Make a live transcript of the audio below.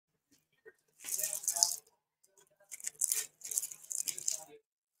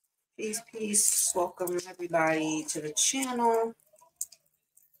Peace, peace. Welcome everybody to the channel.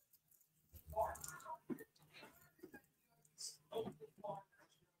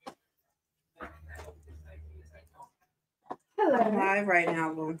 Hello. I'm live right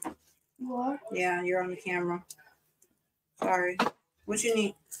now, boo. You are? Yeah, you're on the camera. Sorry. What you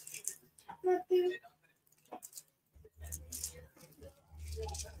need? Nothing.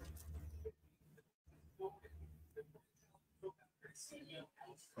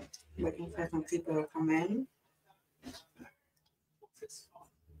 Waiting for some people to come in.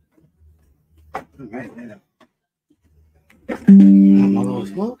 Right now. My little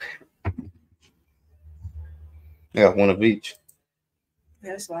smoke. Yeah, one of each.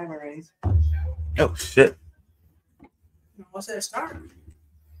 Yeah, it's live already. Oh shit. What's that start?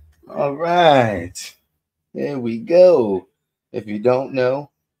 All right. There we go. If you don't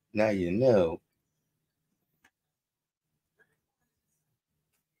know, now you know.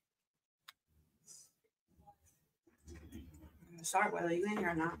 Start whether you in here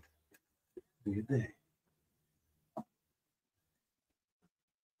or not. Do your thing.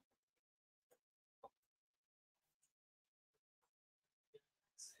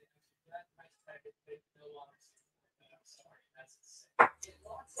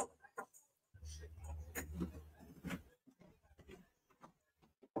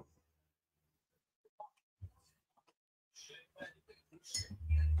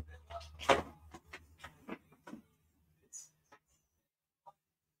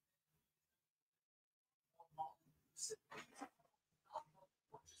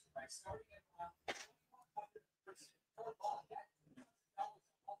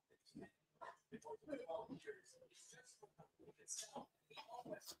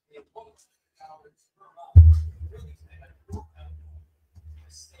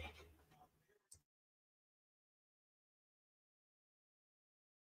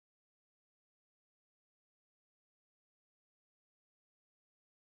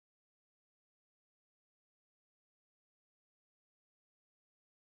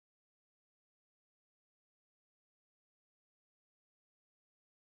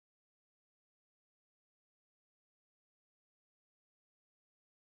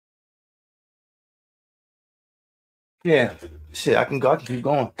 Yeah, shit, I can keep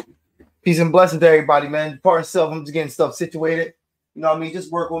going. Peace and blessings to everybody, man. Part of self, I'm just getting stuff situated. You know what I mean?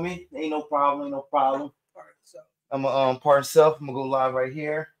 Just work with me. Ain't no problem, I'm a part of self. I'm gonna go live right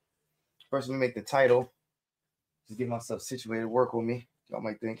here. First, let me make the title. Just get myself situated, work with me. Y'all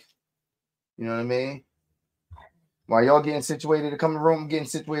might think. You know what I mean? While y'all getting situated to come in the room, I'm getting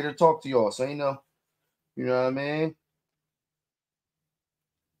situated to talk to y'all. So you know what I mean?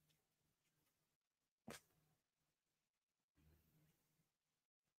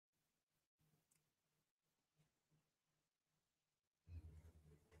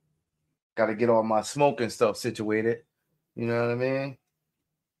 Got to get all my smoking stuff situated. You know what I mean?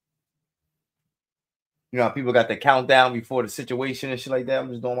 You know how people got the countdown before the situation and shit like that. I'm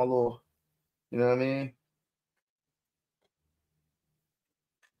just doing my little, you know what I mean?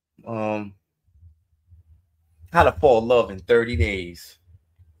 How to fall in love in 30 days.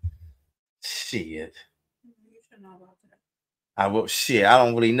 Shit. You should know about that. I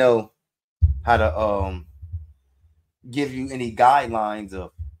don't really know how to give you any guidelines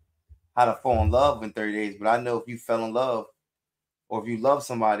of how to fall in love in 30 days, but I know if you fell in love or if you love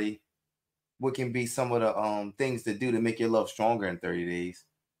somebody, what can be some of the things to do to make your love stronger in 30 days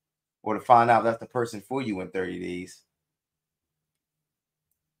or to find out if that's the person for you in 30 days.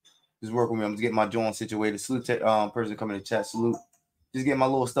 Just work with me. I'm just getting my joint situated. Salute to person coming to chat. Salute. Just get my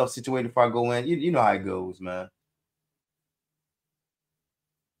little stuff situated before I go in. You know how it goes, man.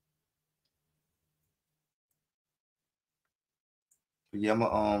 But yeah, I'm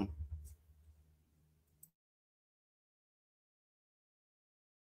a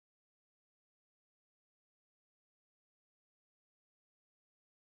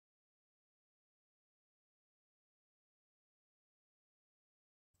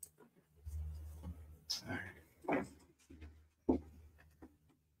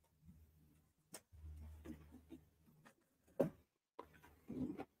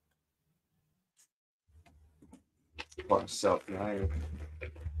for myself. You know,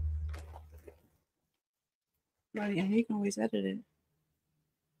 Right, and you can always edit it.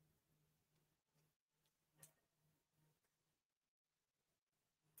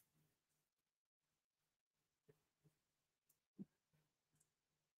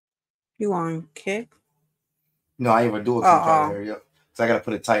 You on Kick? no, I ain't gonna do it. I'm trying to hurry up. So I gotta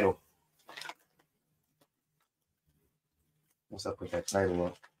put a title. Once I put that title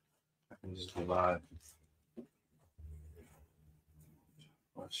up, I can just go live.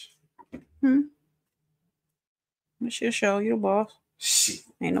 Watch. It's your show. You're the boss. Shit.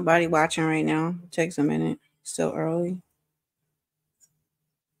 Ain't nobody watching right now. Takes a minute. Still early.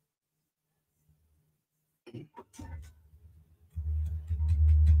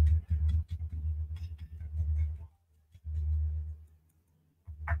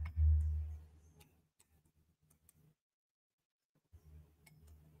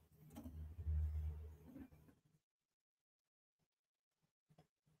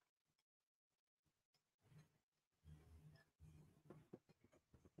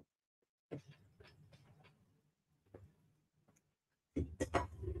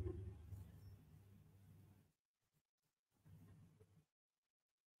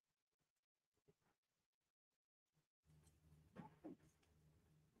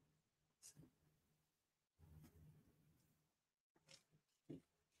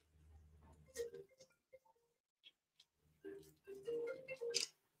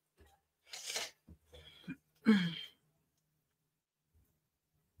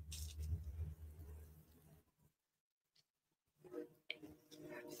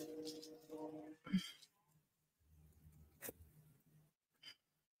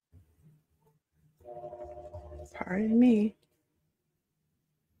 Pardon me.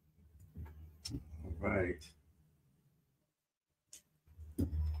 Right.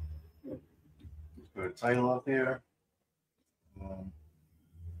 Put a title up there.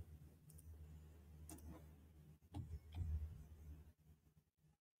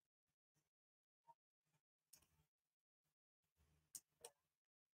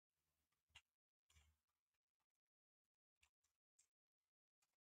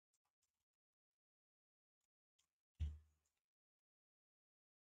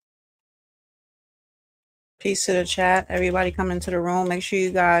 Peace to the chat. Everybody come into the room. Make sure you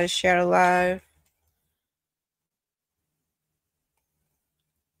guys share the live.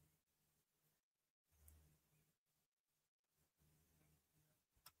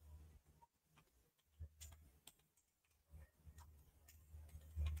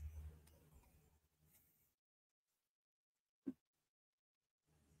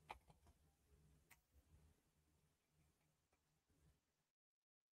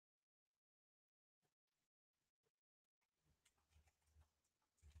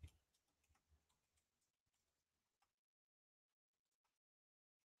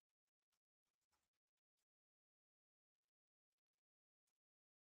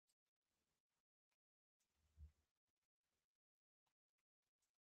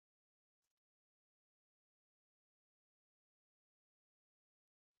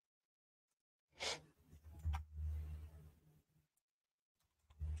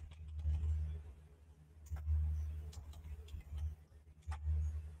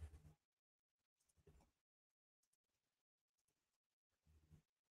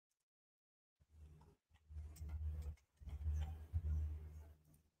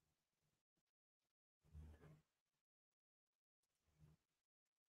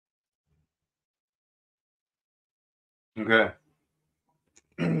 Okay.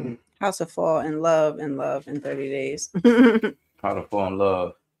 How to fall in love in 30 days. How to fall in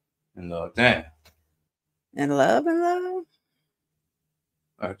love. Damn. In love?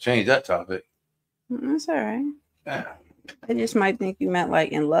 I changed that topic. That's all right. Damn. I just might think you meant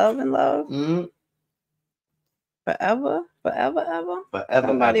like in love. Mm-hmm. Forever.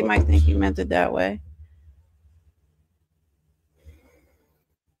 Somebody ever. might think you meant it that way.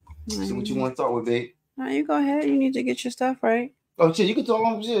 So what you want to talk with, babe? No, you go ahead. You need to get your stuff right. Oh, shit, you can talk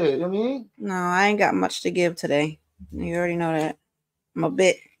on shit. You know what I mean? No, I ain't got much to give today. You already know that. I'm a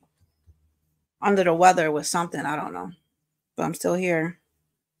bit under the weather with something. I don't know. But I'm still here.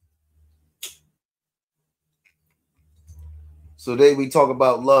 So today we talk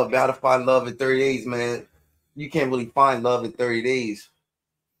about love, how to find love in 30 days, man. You can't really find love in 30 days,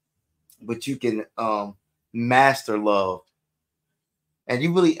 but you can master love. And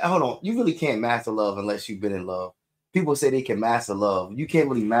you really can't master love unless you've been in love. People say they can master love. You can't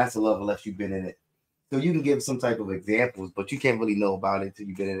really master love unless you've been in it. So you can give some type of examples, but you can't really know about it until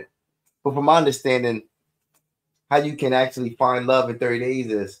you've been in it. But from my understanding, how you can actually find love in 30 days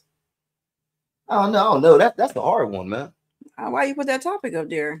is, I don't know. That's the hard one, man. Why you put that topic up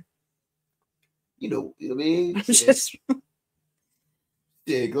there? You know what I mean? I'm just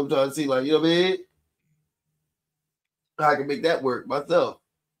yeah, I'm trying to see, like, you know what I mean? How I can make that work myself.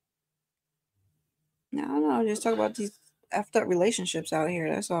 I don't know. Just talk about these effed up relationships out here.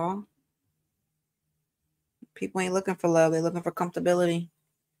 That's all. People ain't looking for love. They're looking for comfortability.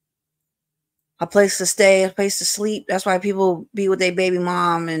 A place to stay, a place to sleep. That's why people be with their baby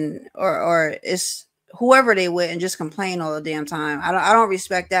mom or it's whoever they with and just complain all the damn time. I don't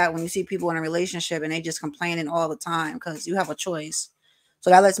respect that when you see people in a relationship and they just complaining all the time, because you have a choice.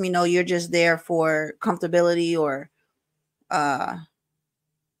 So that lets me know you're just there for comfortability or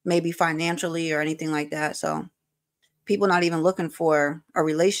maybe financially or anything like that. So people not even looking for a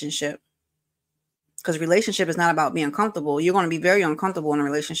relationship, because relationship is not about being comfortable. You're going to be very uncomfortable in a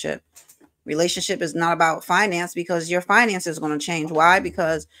relationship. Relationship is not about finance, because your finances is going to change. Why?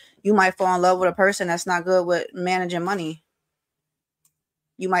 Because you might fall in love with a person that's not good with managing money.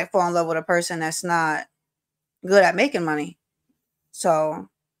 You might fall in love with a person that's not good at making money. So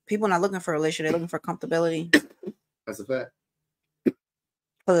people not looking for a relationship. They're looking for comfortability. That's a fact.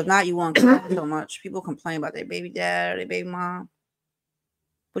 Because if not, you won't complain so much. People complain about their baby dad or their baby mom.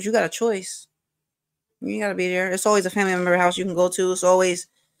 But you got a choice. You got to be there. It's always a family member house you can go to. It's always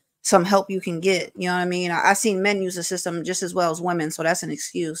some help you can get. You know what I mean? I've seen men use the system just as well as women, so that's an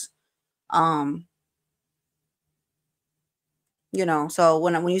excuse. You know, so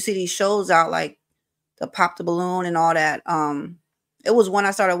when you see these shows out like the Pop the Balloon and all that, it was one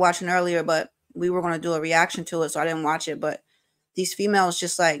I started watching earlier, but we were going to do a reaction to it, so I didn't watch it. But these females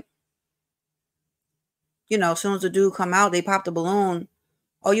just like, you know, as soon as the dude come out, they pop the balloon.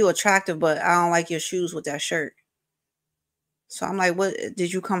 Oh, you attractive, but I don't like your shoes with that shirt. So I'm like, what,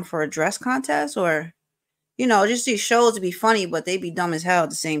 did you come for a dress contest? Or, you know, just these shows to be funny, but they be dumb as hell at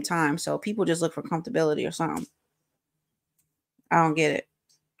the same time. So people just look for comfortability or something. I don't get it.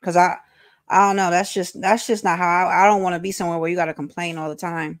 Because I don't know. That's just not how I don't want to be somewhere where you got to complain all the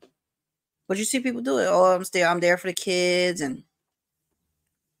time. But you see people do it. Oh, I'm there for the kids. And,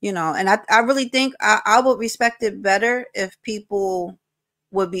 you know, and I really think I would respect it better if people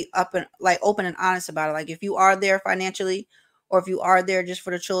would be open and honest about it. Like if you are there financially, or if you are there just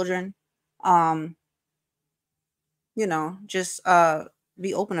for the children, you know, just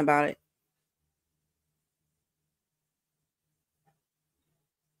be open about it.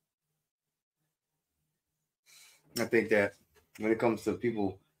 I think that when it comes to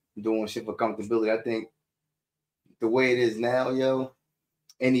people doing shit for comfortability, I think the way it is now, yo,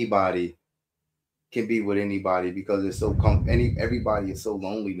 anybody can be with anybody because it's so everybody is so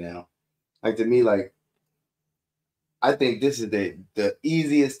lonely now. Like to me, like I think this is the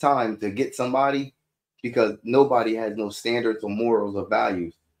easiest time to get somebody because nobody has no standards or morals or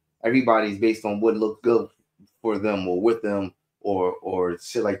values. Everybody's based on what looks good for them or with them or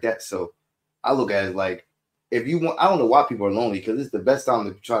shit like that. So I look at it like if you want, I don't know why people are lonely because it's the best time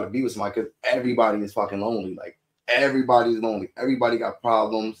to try to be with somebody because everybody is fucking lonely. Like everybody's lonely. Everybody got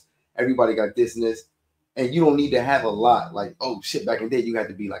problems. Everybody got this and this. And you don't need to have a lot. Like, oh shit, back in the day, you had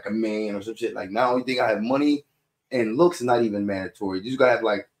to be like a man or some shit. Like now, only thing I have money and looks is not even mandatory. You just gotta have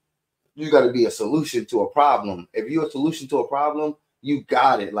like, you gotta be a solution to a problem. If you're a solution to a problem, you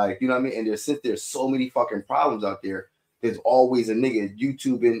got it. Like, you know what I mean? And since there's so many fucking problems out there, there's always a nigga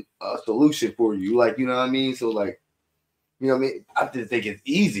YouTubing a solution for you. Like, you know what I mean? So like, you know what I mean? I just think it's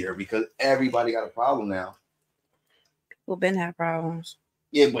easier because everybody got a problem now. People been have problems.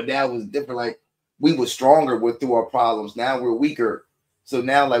 Yeah, but that was different. Like we were stronger through our problems. Now we're weaker. So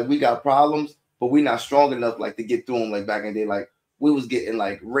now like we got problems, but we're not strong enough like to get through them. Like back in the day, like we was getting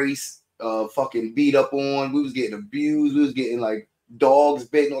like race fucking beat up on. We was getting abused. We was getting like dogs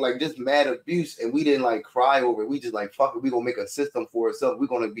bitten, like just mad abuse, and we didn't like cry over it. We just like fuck it. We gonna make a system for ourselves. We're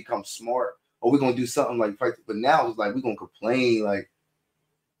gonna become smart, or we're gonna do something like. But now it's like we're gonna complain, like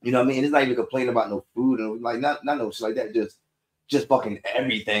you know what I mean. It's not even complaining about no food and like not no shit like that. Just fucking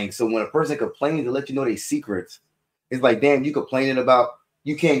everything. So when a person complains, to let you know their secrets, it's like damn, you complaining about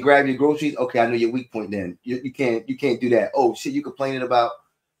you can't grab your groceries. Okay, I know your weak point. Then you can't do that. Oh shit, you complaining about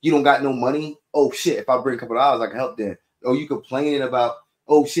you don't got no money. Oh shit, if I bring a couple of dollars, I can help then. Oh, you complaining about,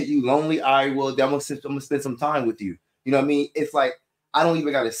 oh shit, you lonely? All right, well, I'm gonna spend some time with you. You know what I mean? It's like I don't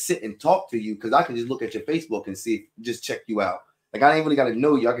even gotta sit and talk to you because I can just look at your Facebook and see, just check you out. Like I ain't really gotta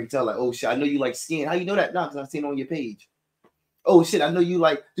know you. I can tell, like, oh shit, I know you like skiing. How you know that? No, because I've seen it on your page. Oh shit, I know you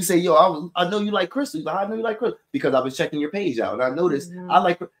like to say, yo, I know you like crystals. I know you like crystals because I was checking your page out and I noticed I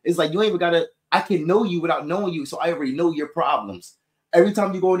like. It's like you ain't even gotta. I can know you without knowing you, so I already know your problems. Every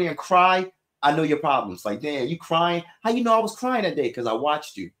time you go in there and cry, I know your problems. Like, damn, you crying? How you know I was crying that day? Because I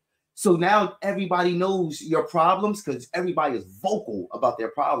watched you. So now everybody knows your problems because everybody is vocal about their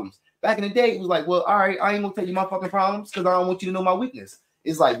problems. Back in the day, it was like, well, all right, I ain't gonna tell you my fucking problems because I don't want you to know my weakness.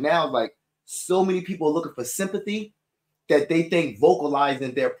 It's like now, like so many people are looking for sympathy that they think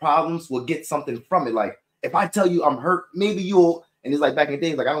vocalizing their problems will get something from it. Like, if I tell you I'm hurt, maybe you'll. And it's like back in the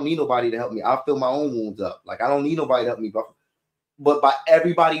day, like I don't need nobody to help me. I'll fill my own wounds up. Like I don't need nobody to help me. But by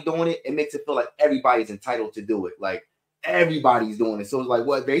everybody doing it, it makes it feel like everybody's entitled to do it. Like everybody's doing it. So it's like,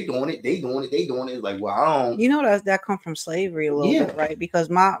 what they doing it, they doing it, they doing it. It's like, well, I don't. You know that come from slavery a little bit, right? Because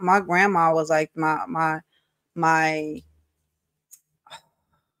my grandma was like my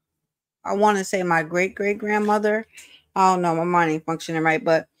I want to say my great grandmother. I don't know, my mind ain't functioning right,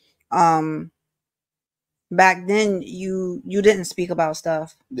 but back then you didn't speak about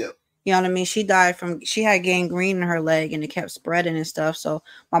stuff. Yeah. You know what I mean? She had gangrene in her leg and it kept spreading and stuff. So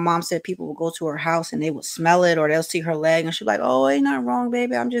my mom said people would go to her house and they would smell it or they'll see her leg and she's like, oh, ain't nothing wrong,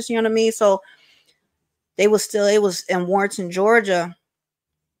 baby. I'm just, you know what I mean? So it was in Warrenton, Georgia.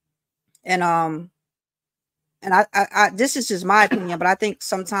 And I this is just my opinion, but I think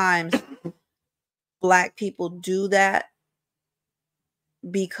sometimes Black people do that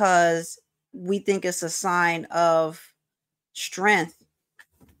because we think it's a sign of strength.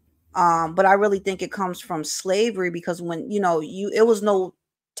 But I really think it comes from slavery because when, it was no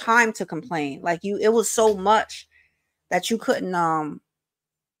time to complain. Like it was so much that you couldn't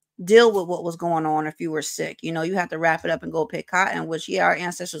deal with what was going on if you were sick. You had to wrap it up and go pick cotton, which, yeah, our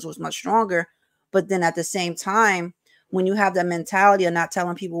ancestors was much stronger. But then at the same time, when you have that mentality of not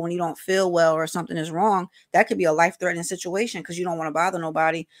telling people when you don't feel well or something is wrong, that could be a life-threatening situation because you don't want to bother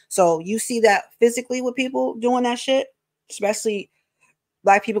nobody. So you see that physically with people doing that shit, especially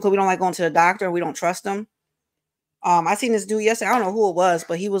Black people, because we don't like going to the doctor. We don't trust them. I seen this dude yesterday. I don't know who it was,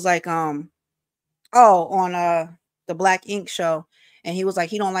 but he was like, on the Black Ink show, and he was like,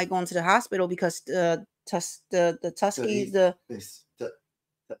 he don't like going to the hospital because the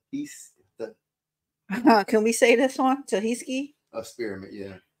can we say this one? Tahiti? Experiment,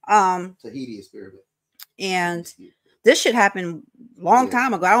 yeah. Tahiti experiment. And this shit happened long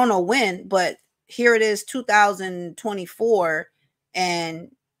time ago. I don't know when, but here it is, 2024, and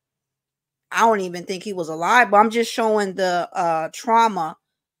I don't even think he was alive. But I'm just showing the trauma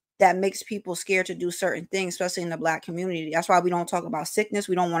that makes people scared to do certain things, especially in the Black community. That's why we don't talk about sickness.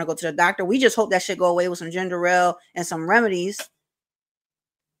 We don't want to go to the doctor. We just hope that shit go away with some ginger ale and some remedies.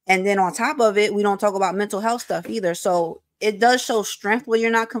 And then on top of it, we don't talk about mental health stuff either. So it does show strength when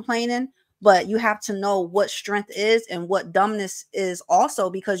you're not complaining, but you have to know what strength is and what dumbness is also,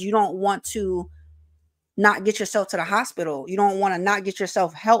 because you don't want to not get yourself to the hospital. You don't want to not get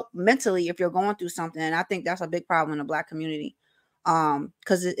yourself help mentally if you're going through something. And I think that's a big problem in the Black community.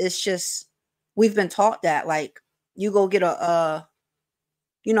 Because it's just, we've been taught that, like, you go get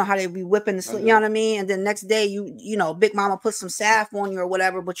you know how they be whipping the sleep, you know what I mean? And then next day, you know, Big Mama put some salve on you or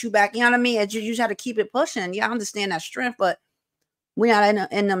whatever, but you back, you know what I mean? And you just have to keep it pushing. Yeah, I understand that strength, but we're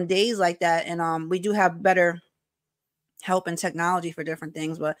not in them days like that. And we do have better help and technology for different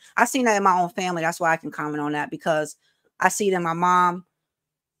things. But I seen that in my own family. That's why I can comment on that, because I see it in my mom.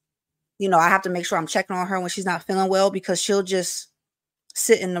 You know, I have to make sure I'm checking on her when she's not feeling well, because she'll just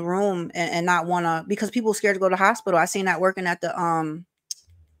sit in the room and not want to, because people are scared to go to the hospital. I seen that working at the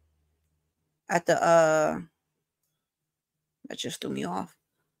that just threw me off.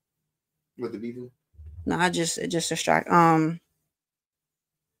 With the people? No, it just distract. Working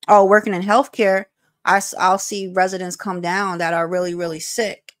in healthcare, I'll see residents come down that are really, really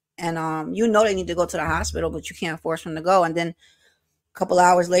sick, and you know they need to go to the hospital, but you can't force them to go. And then a couple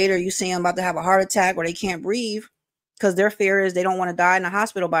hours later, you see them about to have a heart attack or they can't breathe, because their fear is they don't want to die in the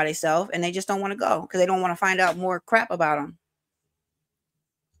hospital by themselves, and they just don't want to go because they don't want to find out more crap about them.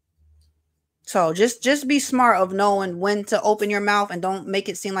 So just be smart of knowing when to open your mouth and don't make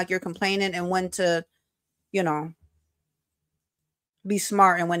it seem like you're complaining, and when to, you know, be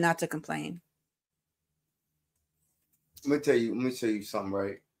smart and when not to complain. Let me tell you something,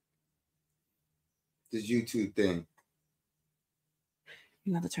 right? This YouTube thing.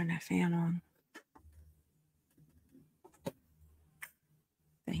 You have to turn that fan on.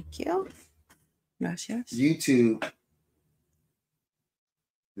 Thank you. Yes. YouTube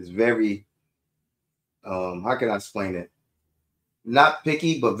is very, how can I explain it? Not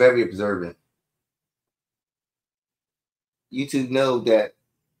picky, but very observant. YouTube know that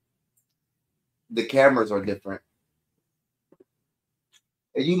the cameras are different.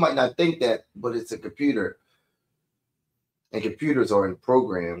 And you might not think that, but it's a computer. And computers are in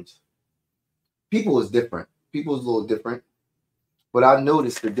programs. People is different. People is a little different. But I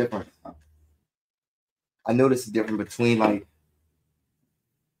noticed the difference. I noticed the difference between, like,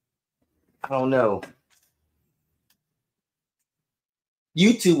 I don't know.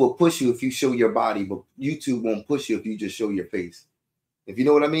 YouTube will push you if you show your body, but YouTube won't push you if you just show your face. If you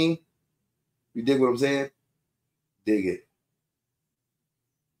know what I mean? You dig what I'm saying? Dig it.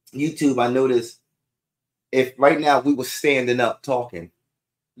 YouTube, I noticed, if right now we were standing up talking,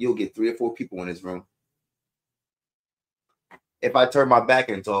 you'll get 3 or 4 people in this room. If I turn my back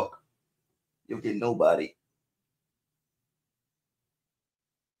and talk, you'll get nobody.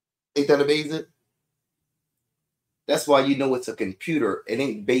 Ain't that amazing? That's why you know it's a computer. It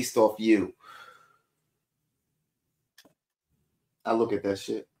ain't based off you. I look at that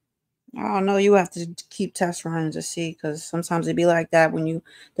shit. I don't know. You have to keep test runs to see, because sometimes it be like that when you,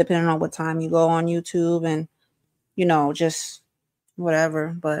 depending on what time you go on YouTube and, you know, just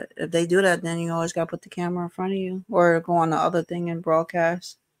whatever. But if they do that, then you always got to put the camera in front of you or go on the other thing and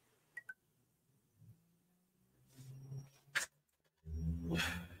broadcast.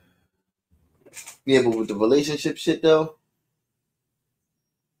 Yeah, but with the relationship shit though,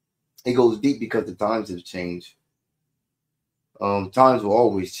 it goes deep because the times have changed. Times will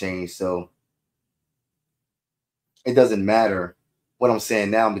always change, so it doesn't matter what I'm saying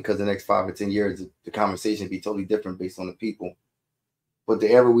now, because the next 5 or 10 years, the conversation be totally different based on the people. But the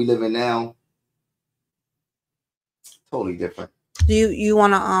era we live in now, totally different. Do you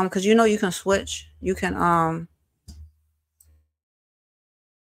want to because you know you can switch. You can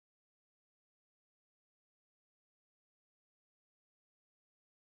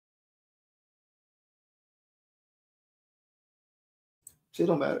Shit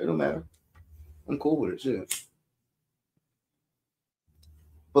don't matter. It don't matter. I'm cool with it. Shit.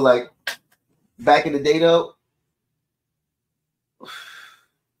 But like back in the day though,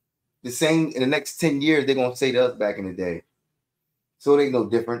 the same in the next 10 years, they're gonna say to us back in the day. So it ain't no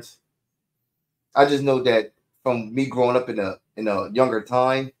difference. I just know that from me growing up in a younger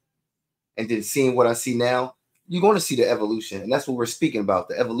time and then seeing what I see now, you're going to see the evolution. And that's what we're speaking about,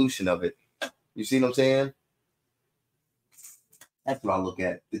 the evolution of it. You see what I'm saying? That's what I look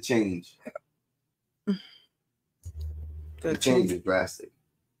at, the change. The change is drastic.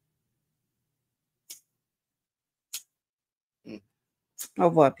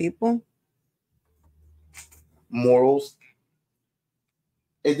 of what, people? Morals.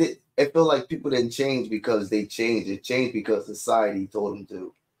 It felt like people didn't change because they changed. It changed because society told them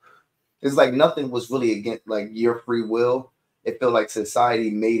to. It's like nothing was really against like your free will. It felt like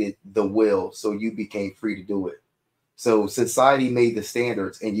society made it the will, so you became free to do it. So society made the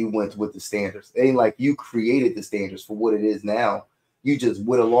standards and you went with the standards. It ain't like you created the standards for what it is now. You just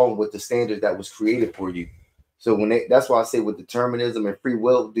went along with the standard that was created for you. So that's why I say with determinism and free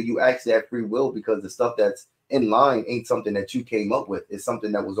will, do you actually have free will? Because the stuff that's in line ain't something that you came up with. It's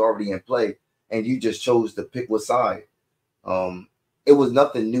something that was already in play and you just chose to pick what side. It was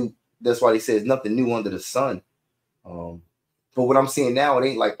nothing new. That's why they say it's nothing new under the sun. But what I'm seeing now, it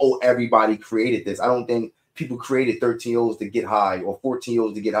ain't like, oh, everybody created this. I don't think people created 13-year-olds to get high or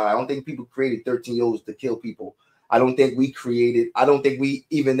 14-year-olds to get high. I don't think people created 13-year-olds to kill people. I don't think we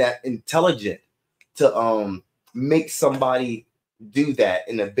even that intelligent to make somebody do that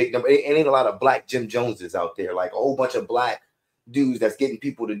in a big number. It ain't a lot of black Jim Joneses out there, like a whole bunch of black dudes that's getting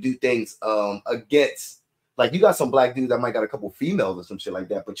people to do things against. Like you got some black dudes that might got a couple females or some shit like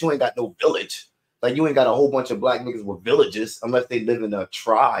that, but you ain't got no village. Like you ain't got a whole bunch of black niggas with villages unless they live in a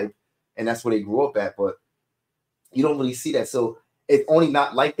tribe and that's where they grew up at. But you don't really see that. So it's only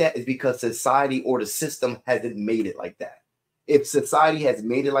not like that is because society or the system hasn't made it like that. If society has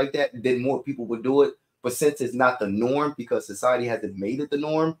made it like that, then more people would do it. But since it's not the norm, because society hasn't made it the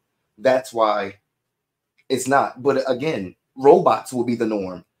norm, that's why it's not. But again, robots will be the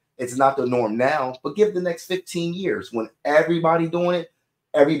norm. It's not the norm now, but give the next 15 years when everybody doing it,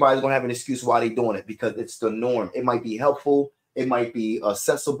 everybody's going to have an excuse why they're doing it because it's the norm. It might be helpful. It might be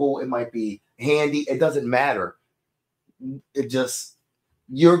accessible. It might be handy. It doesn't matter. It just,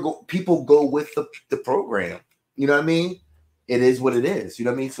 people go with the program. You know what I mean? It is what it is. You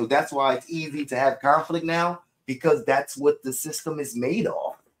know what I mean? So that's why it's easy to have conflict now because that's what the system is made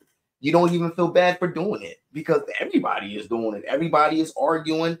of. You don't even feel bad for doing it because everybody is doing it. Everybody is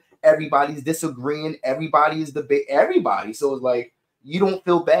arguing. Everybody's disagreeing. Everybody is debate. Everybody. So it's like, you don't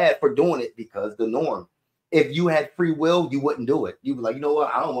feel bad for doing it because the norm. If you had free will, you wouldn't do it. You'd be like, you know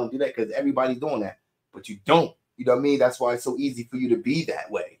what? I don't want to do that because everybody's doing that. But you don't. You know what I mean? That's why it's so easy for you to be that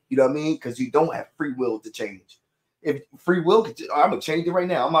way. You know what I mean? Because you don't have free will to change. If free will, I'm going to change it right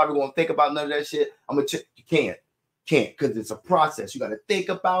now. I'm not even going to think about none of that shit. I'm going to You can't because it's a process. You got to think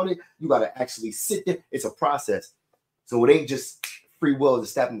about it. You got to actually sit there. It's a process. So it ain't just free will is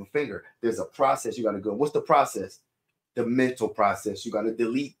a snap of a finger. There's a process you got to go. What's the process? The mental process. You got to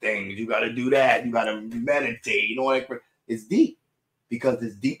delete things. You got to do that. You got to meditate. You know what? It's deep because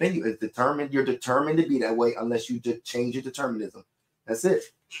it's deep in you. It's determined. You're determined to be that way unless you just change your determinism. That's it.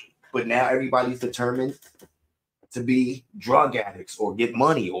 But now everybody's determined to be drug addicts or get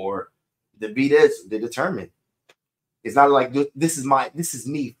money or to be this. They're determined. It's not like this is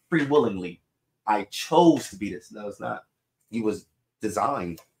me free willingly. I chose to be this. No, it's not. He was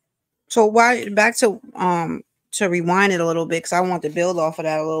designed. So why back to to rewind it a little bit, because I want to build off of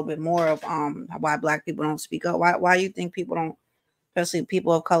that a little bit more of why Black people don't speak up. Why do you think people don't, especially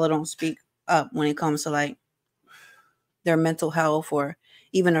people of color, don't speak up when it comes to like their mental health or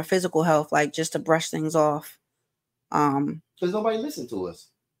even their physical health, like just to brush things off? Because nobody listened to us.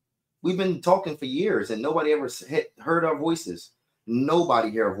 We've been talking for years and nobody ever heard our voices.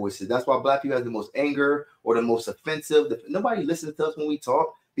 Nobody hear our voices. That's why Black people have the most anger or the most offensive. Nobody listens to us when we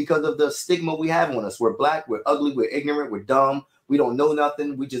talk because of the stigma we have on us. We're Black, we're ugly, we're ignorant, we're dumb. We don't know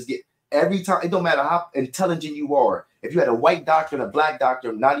nothing. We just get every time. It don't matter how intelligent you are. If you had a white doctor and a Black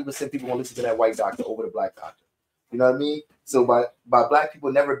doctor, 90% of people won't listen to that white doctor over the Black doctor. You know what I mean? So by Black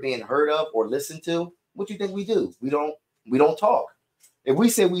people never being heard of or listened to, what do you think we do? We don't talk. If we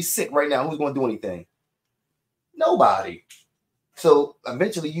say we sick right now, who's going to do anything? Nobody. So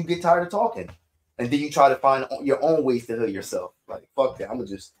eventually you get tired of talking. And then you try to find your own ways to heal yourself. Like, fuck that. I'm going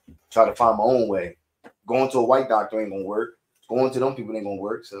to just try to find my own way. Going to a white doctor ain't going to work. Going to them people ain't going to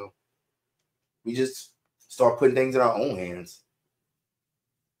work. So we just start putting things in our own hands.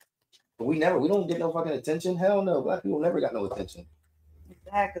 But we don't get no fucking attention. Hell no. Black people never got no attention.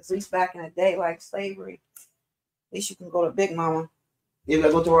 Back, at least back in the day, like slavery, at least you can go to Big Mama. Yeah, we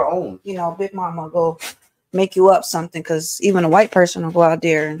gotta go to our own. You know, Big Mama go make you up something, because even a white person will go out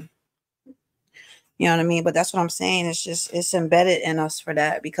there and, you know what I mean? But that's what I'm saying. It's embedded in us for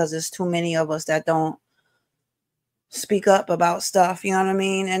that, because there's too many of us that don't speak up about stuff. You know what I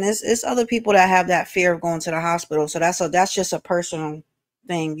mean? And it's other people that have that fear of going to the hospital. So that's just a personal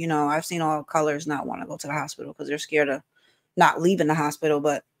thing. You know, I've seen all colors not want to go to the hospital because they're scared of not leaving the hospital.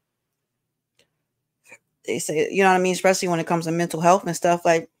 But they say, you know what I mean? Especially when it comes to mental health and stuff,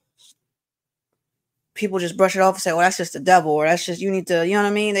 like people just brush it off and say, well, that's just the devil, or that's just, you need to, you know what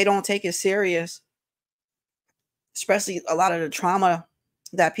I mean? They don't take it serious. Especially a lot of the trauma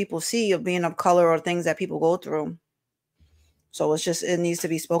that people see of being of color or things that people go through. So it needs to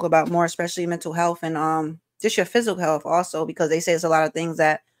be spoke about more, especially mental health and just your physical health also, because they say it's a lot of things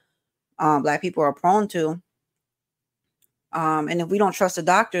that Black people are prone to. And if we don't trust the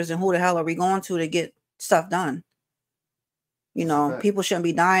doctors, then who the hell are we going to get stuff done? You know, people shouldn't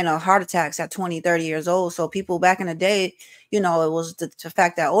be dying of heart attacks at 20, 30 years old. So people back in the day, you know, it was the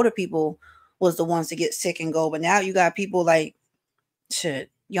fact that older people was the ones to get sick and go. But now you got people like, shit,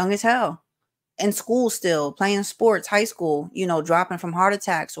 young as hell, in school still, playing sports, high school, you know, dropping from heart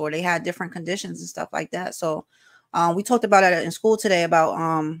attacks, or they had different conditions and stuff like that. So we talked about it in school today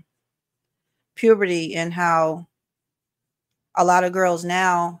about puberty and how a lot of girls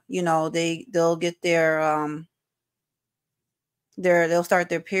now, you know, they'll get they'll start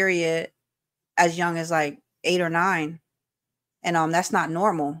their period as young as like 8 or 9. And that's not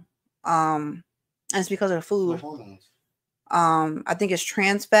normal. And it's because of the food. I think it's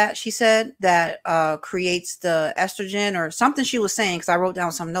trans fat, she said, that creates the estrogen or something she was saying, because I wrote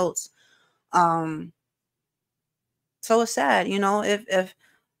down some notes. So it's sad, you know,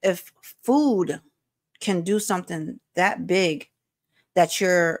 if food can do something that big that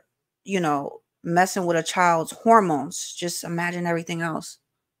you're, you know, messing with a child's hormones, just imagine everything else.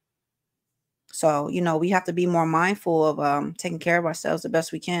 So, you know, we have to be more mindful of taking care of ourselves the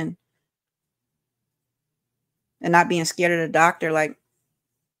best we can. And not being scared of the doctor. Like,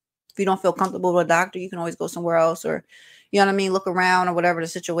 if you don't feel comfortable with a doctor, you can always go somewhere else, or, you know what I mean, look around or whatever the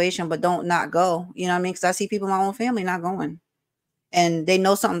situation, but don't not go. You know what I mean? Because I see people in my own family not going. And they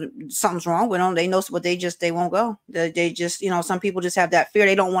know something's wrong with them. They know, but they won't go. They just, you know, some people just have that fear.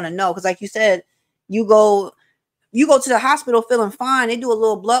 They don't want to know. Because like you said, you go to the hospital feeling fine. They do a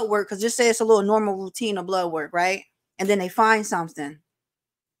little blood work, because just say it's a little normal routine of blood work, right? And then they find something.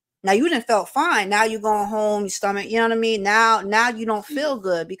 Now you didn't felt fine. Now you're going home, your stomach, you know what I mean? Now you don't feel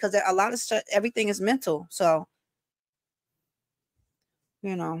good, because a lot of stuff, everything is mental. So,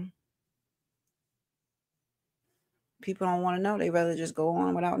 you know, people don't want to know. They rather just go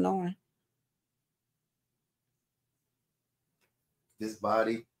on without knowing. This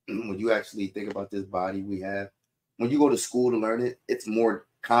body, when you actually think about this body we have, when you go to school to learn it, it's more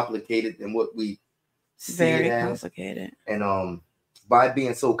complicated than what we see. Very complicated. And by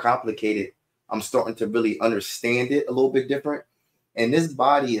being so complicated, I'm starting to really understand it a little bit different. And this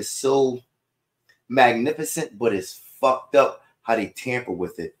body is so magnificent, but it's fucked up how they tamper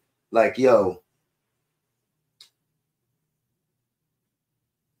with it. Like, yo,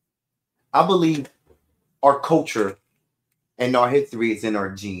 I believe our culture and our history is in our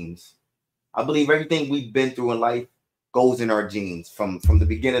genes. I believe everything we've been through in life goes in our genes from the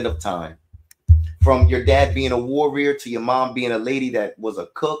beginning of time. From your dad being a warrior to your mom being a lady that was a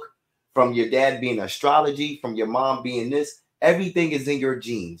cook, from your dad being astrology, from your mom being this, everything is in your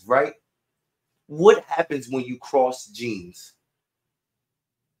genes, right? What happens when you cross genes?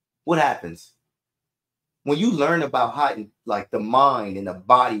 What happens? When you learn about how like the mind and the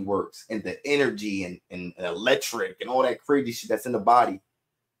body works and the energy and electric and all that crazy shit that's in the body,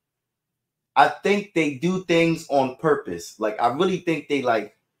 I think they do things on purpose. Like I really think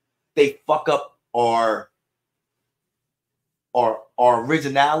they fuck up our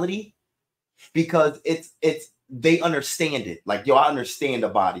originality because it's they understand it. Like, yo, I understand the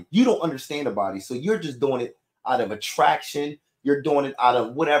body. You don't understand the body, so you're just doing it out of attraction. You're doing it out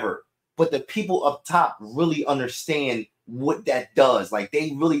of whatever. But the people up top really understand what that does. Like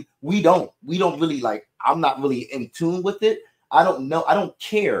we don't really like, I'm not really in tune with it. I don't know. I don't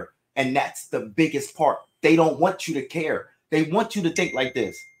care. And that's the biggest part. They don't want you to care. They want you to think like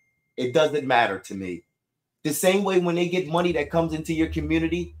this. It doesn't matter to me. The same way when they get money that comes into your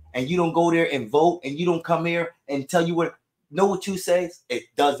community and you don't go there and vote and you don't come here and tell you what you say, it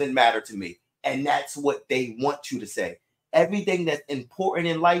doesn't matter to me. And that's what they want you to say. Everything that's important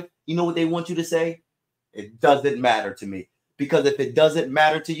in life, you know what they want you to say? It doesn't matter to me. Because if it doesn't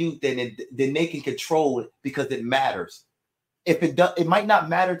matter to you, then they can control it because it matters. If it might not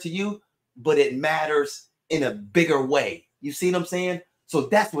matter to you, but it matters in a bigger way. You see what I'm saying? So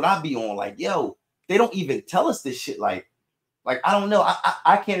that's what I be on. Like, yo, they don't even tell us this shit. Like I don't know.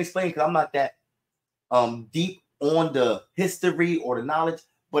 I can't explain because I'm not that deep on the history or the knowledge,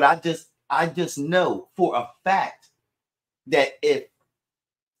 but I just know for a fact that if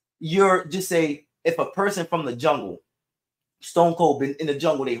you're just say, if a person from the jungle, Stone Cold, been in the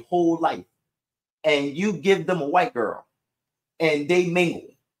jungle their whole life, and you give them a white girl and they mingle,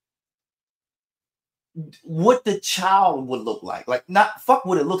 what the child would look like not fuck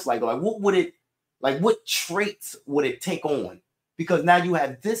what it looks like what would it, like what traits would it take on? Because now you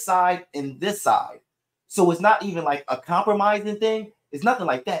have this side and this side. So it's not even like a compromising thing. It's nothing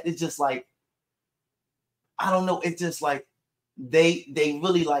like that. It's just like, I don't know. It's just like they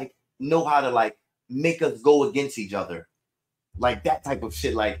really like know how to like make us go against each other. Like that type of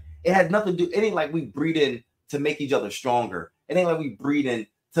shit. Like it has nothing to do. It ain't like we breed in to make each other stronger. It ain't like we breed in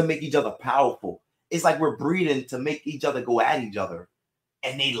to make each other powerful. It's like we're breeding to make each other go at each other.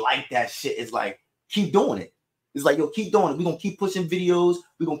 And they like that shit. It's like, keep doing it. It's like, yo, keep doing it. We're going to keep pushing videos.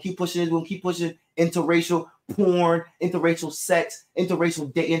 We're going to keep pushing this. We're going to keep pushing interracial porn, interracial sex,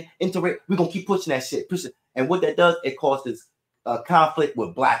 interracial dating. We're going to keep pushing that shit. Push it. And what that does, it causes conflict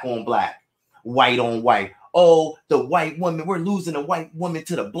with black on black, white on white. Oh, the white woman, we're losing the white woman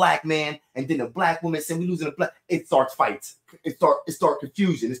to the black man. And then the black woman saying we're losing the black. It starts fights. It start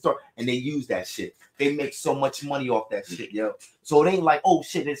confusion. And they use that shit. They make so much money off that shit, yo. So it ain't like, oh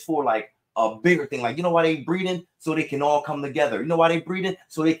shit, it's for like a bigger thing. Like, you know why they breeding? So they can all come together. You know why they breeding?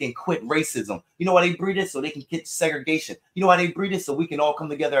 So they can quit racism. You know why they breeding? So they can get segregation. You know why they breeding? So we can all come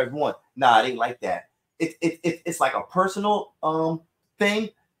together as one. Nah, it ain't like that. It's like a personal thing.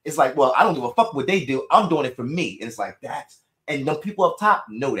 It's like, well, I don't give a fuck what they do. I'm doing it for me. And it's like that. And the people up top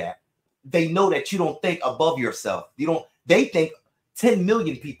know that. They know that you don't think above yourself. They think 10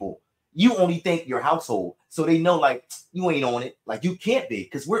 million people. You only think your household. So they know like you ain't on it. Like you can't be,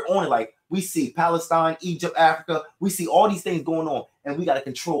 because we're on it. Like we see Palestine, Egypt, Africa. We see all these things going on, and we got to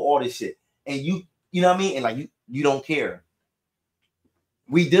control all this shit. And you know what I mean? And like you don't care.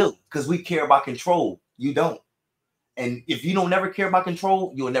 We do, because we care about control. You don't. And if you don't never care about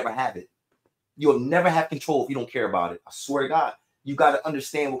control, you'll never have it. You'll never have control if you don't care about it. I swear to God, you got to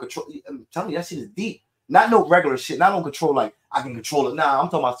understand what control. I'm telling you, that shit is deep. Not no regular shit. Not no control like I can control it. Nah, I'm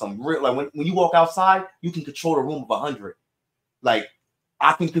talking about some real. Like when you walk outside, you can control the room of 100. Like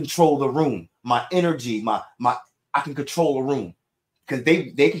I can control the room, my energy, my. I can control the room because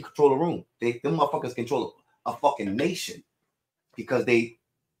they can control the room. Them motherfuckers control a fucking nation because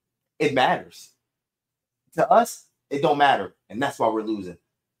it matters. To us, it don't matter, and that's why we're losing.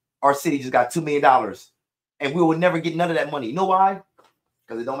 Our city just got $2 million, and we will never get none of that money. You know why?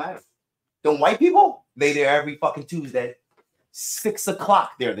 Because it don't matter. Them white people, they there every fucking Tuesday. 6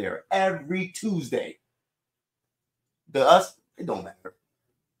 o'clock, they're there every Tuesday. To us, it don't matter.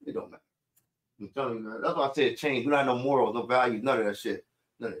 It don't matter. I'm telling you, man. That's why I said change. We don't have no morals, no values, none of that shit.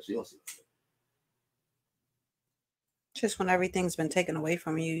 None of that shit. You don't see that shit. Just when everything's been taken away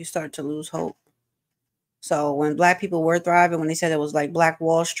from you, you start to lose hope. So when black people were thriving, when they said it was like Black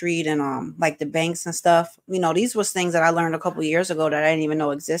Wall Street and like the banks and stuff, you know, these was things that I learned a couple of years ago that I didn't even know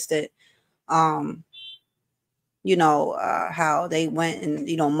existed. You know, how they went and,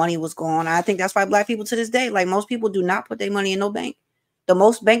 you know, money was gone. I think that's why black people to this day, like most people do not put their money in no bank. The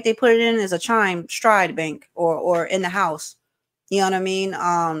most bank they put it in is a Chime Stride bank or in the house. You know what I mean?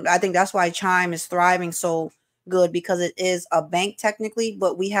 I think that's why Chime is thriving so good because it is a bank technically,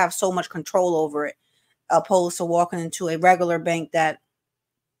 but we have so much control over it opposed to walking into a regular bank that,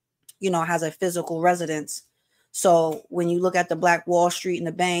 has a physical residence. So when you look at the Black Wall Street and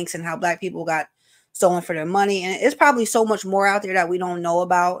the banks and how Black people got stolen for their money, and it's probably so much more out there that we don't know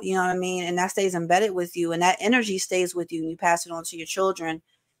about, you know what I mean? And that stays embedded with you, and that energy stays with you, and you pass it on to your children,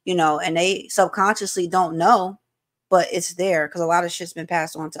 and they subconsciously don't know, but it's there because a lot of shit's been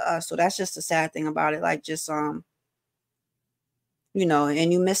passed on to us. So that's just the sad thing about it. Like, just and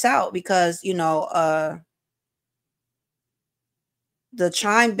you miss out because the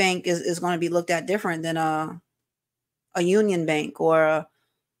Chime Bank is going to be looked at different than a Union Bank or a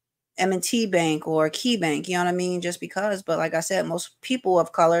M&T Bank or a Key Bank, you know what I mean? Just because, but like I said, most people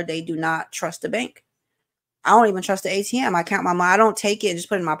of color, they do not trust the bank. I don't even trust the ATM. I count my money. I don't take it and just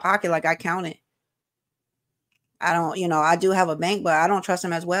put it in my pocket like I count it. I don't, I do have a bank, but I don't trust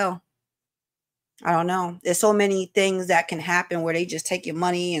them as well. I don't know. There's so many things that can happen where they just take your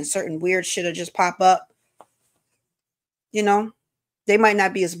money and certain weird shit will just pop up. They might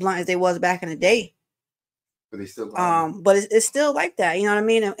not be as blunt as they was back in the day. But they still but it's still like that, you know what I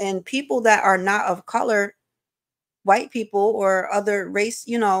mean? And people that are not of color, white people or other race,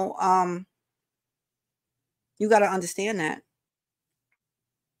 you got to understand that.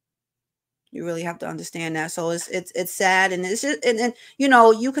 You really have to understand that. So it's sad, and it's just, and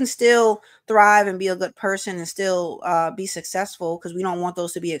you can still thrive and be a good person and still be successful, because we don't want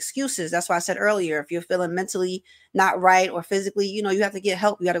those to be excuses. That's why I said earlier, if you're feeling mentally not right or physically, you have to get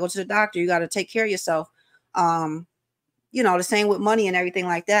help. You got to go to the doctor. You got to take care of yourself. The same with money and everything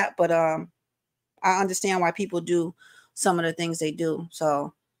like that. But I understand why people do some of the things they do.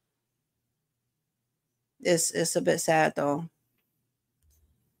 So it's a bit sad though.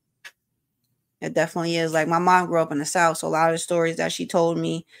 It definitely is. Like, my mom grew up in the South, so a lot of the stories that she told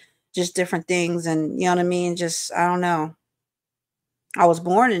me, just different things, and you know what I mean? Just, I don't know. I was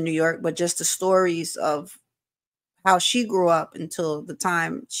born in New York, but just the stories of how she grew up until the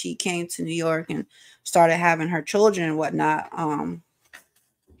time she came to New York and started having her children and whatnot.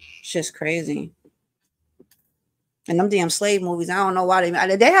 It's just crazy. And them damn slave movies, I don't know why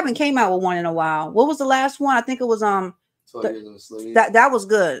they haven't came out with one in a while. What was the last one? I think it was that was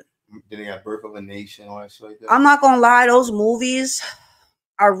good. Then they got Birth of a Nation, all that shit like that. I'm not gonna lie, those movies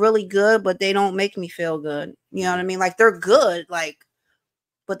are really good, but they don't make me feel good. You know what I mean? Like, they're good,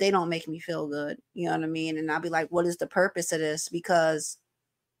 but they don't make me feel good. You know what I mean? And I'll be like, what is the purpose of this? Because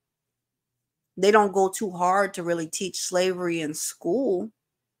they don't go too hard to really teach slavery in school.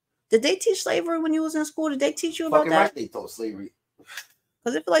 Did they teach slavery when you was in school? Did they teach you about that? Right, they taught slavery.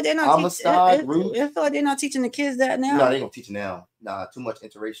 Because I feel like they're not I feel like they're not teaching the kids that now. No, they don't teach now. Nah, too much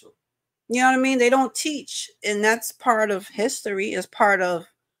interracial. You know what I mean? They don't teach, and that's part of history. Is part of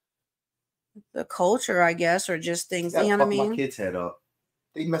the culture, I guess, or just things. You know what I mean? My kids' head up.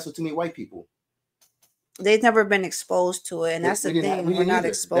 They mess with too many white people. They've never been exposed to it, and that's the thing. We're not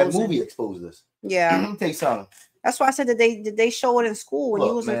exposed. That movie exposed us. Yeah. Let me tell you something. That's why I said that they show it in school when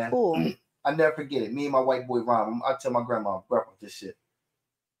you was in school. I never forget it. Me and my white boy Ron. I tell my grandma this shit.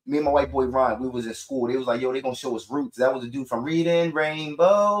 Me and my white boy Ron, we was in school. They was like, yo, they gonna show us Roots. That was the dude from Reading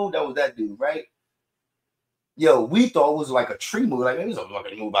Rainbow. That was that dude, right? Yo, we thought it was like a tree movie. Like, it was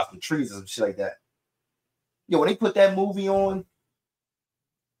like a movie about some trees or some shit like that. Yo, when they put that movie on,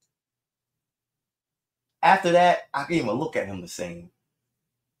 after that, I didn't even look at him the same.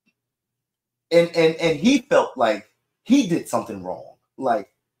 And he felt like he did something wrong.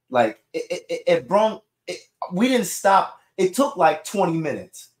 Like it brought it, we didn't stop. It took like 20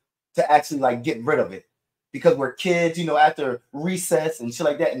 minutes to actually like get rid of it, because we're kids, after recess and shit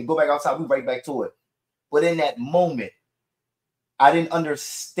like that, and you go back outside, we right back to it. But in that moment, I didn't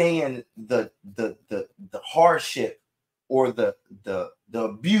understand the hardship or the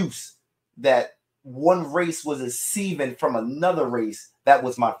abuse that one race was receiving from another race that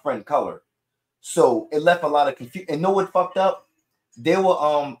was my friend color. So it left a lot of confusion. And know what fucked up? They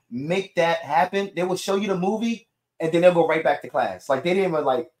will make that happen. They will show you the movie, and then they'll go right back to class. Like, they didn't even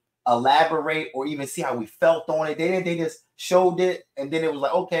like elaborate or even see how we felt on it. They just showed it, and then it was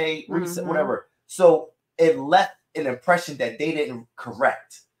like, okay, reset, whatever. So it left an impression that they didn't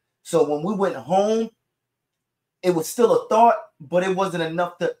correct. So when we went home, it was still a thought, but it wasn't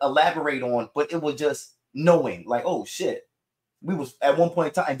enough to elaborate on. But it was just knowing, like, oh shit. We was at one point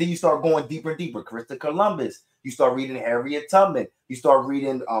in time, and then you start going deeper and deeper. Christopher Columbus. You start reading Harriet Tubman. You start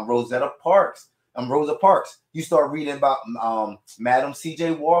reading Rosa Parks. You start reading about Madam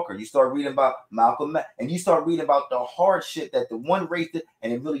C.J. Walker. You start reading about Malcolm X, and you start reading about the hardship that the one race did,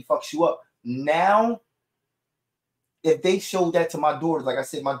 and it really fucks you up. Now, if they showed that to my daughters, like I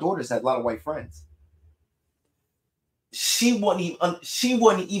said, my daughters had a lot of white friends. she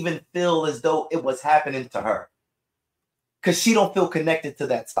wouldn't even feel as though it was happening to her. Because she don't feel connected to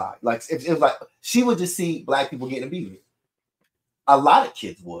that side. Like if it was like she would just see black people getting abused. A lot of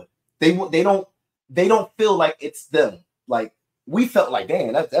kids would. They don't feel like it's them. Like we felt like,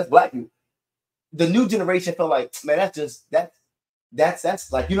 damn, that's black people. The new generation felt like, man,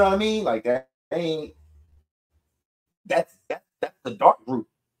 that's like, you know what I mean? Like that's the dark group.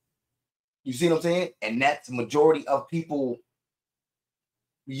 You see what I'm saying? And that's the majority of people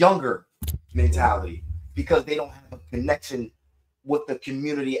younger mentality. Because they don't have a connection with the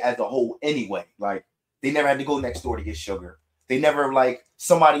community as a whole anyway. Like they never had to go next door to get sugar. They never like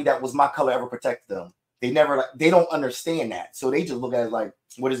somebody that was my color ever protected them. They never like they don't understand that. So they just look at it like,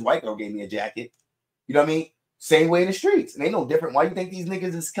 well, this white girl gave me a jacket. You know what I mean? Same way in the streets. And they no different. Why you think these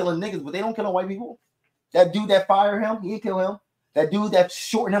niggas is killing niggas, but they don't kill no white people? That dude that fired him, he didn't kill him. That dude that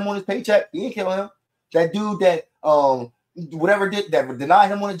shortened him on his paycheck, he didn't kill him. That dude that whatever did that denied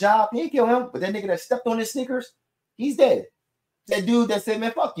him on a job, he didn't kill him. But that nigga that stepped on his sneakers, he's dead. That dude that said,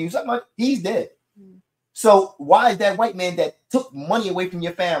 man, fuck you, something like, he's dead. So why is that white man that took money away from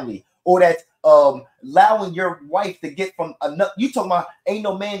your family or that allowing your wife to get from another, you talking about ain't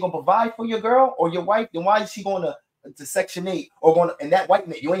no man gonna provide for your girl or your wife, then why is she going to Section 8 or going to, and that white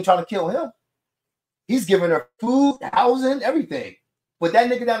man, you ain't trying to kill him. He's giving her food, housing, everything. But that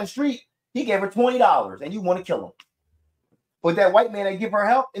nigga down the street, he gave her $20 and you want to kill him. But that white man that give her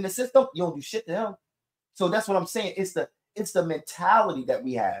help in the system, you don't do shit to him. So that's what I'm saying. It's the mentality that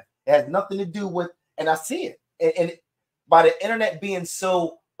we have. It has nothing to do with, and I see it. And by the internet being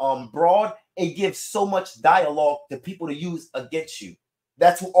so broad, it gives so much dialogue to people to use against you.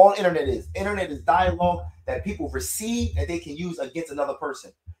 That's what all internet is. Internet is dialogue that people receive that they can use against another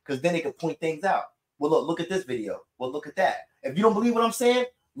person. Because then they can point things out. Well, look at this video. Well, look at that. If you don't believe what I'm saying,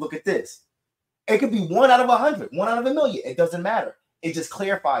 look at this. It could be 1 out of 100, 1 out of a million. It doesn't matter. It just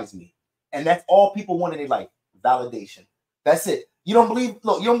clarifies me. And that's all people want in their life. Validation. That's it. You don't believe,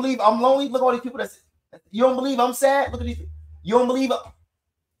 look, you don't believe I'm lonely? Look at all these people you don't believe I'm sad? Look at these people. You don't believe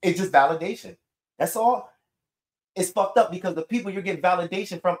it's just validation. That's all. It's fucked up because the people you're getting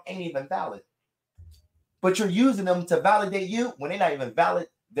validation from ain't even valid. But you're using them to validate you when they're not even valid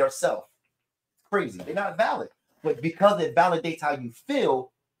themselves. Crazy. They're not valid. But because it validates how you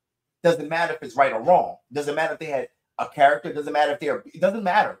feel, doesn't matter if it's right or wrong. Doesn't matter if they had a character. Doesn't matter if it doesn't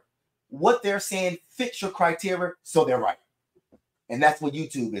matter. What they're saying fits your criteria, so they're right. And that's what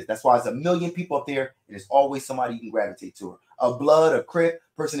YouTube is. That's why there's a million people up there, and there's always somebody you can gravitate to. A blood, a crip,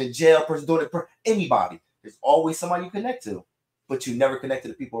 person in jail, person doing it, anybody. There's always somebody you connect to, but you never connect to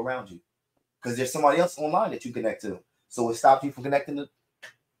the people around you because there's somebody else online that you connect to. So it stops you from connecting to.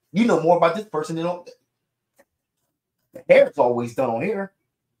 You know more about this person than the hair is always done on here.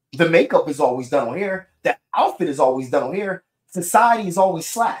 The makeup is always done on here. The outfit is always done on here. Society is always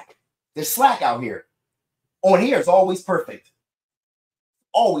slack. There's slack out here. On here, it's always perfect.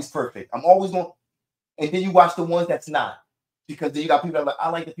 Always perfect. I'm always going. And then you watch the ones that's not. Because then you got people that are like, I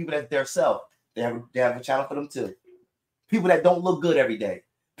like the people that's their self. They have a channel for them too. People that don't look good every day.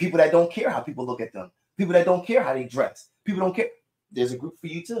 People that don't care how people look at them. People that don't care how they dress. People don't care. There's a group for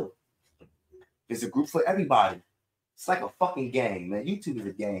you too. There's a group for everybody. It's like a fucking game, man. YouTube is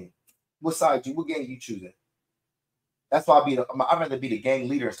a game. What side what game you choosing? That's why I'd rather be the gang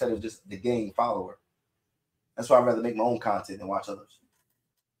leader instead of just the gang follower. That's why I'd rather make my own content than watch others.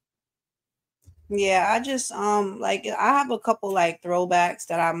 Yeah, I just like I have a couple like throwbacks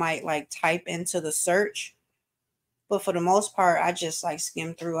that I might like type into the search. But for the most part, I just like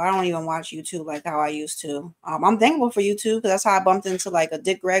skim through. I don't even watch YouTube like how I used to. I'm thankful for YouTube because that's how I bumped into like a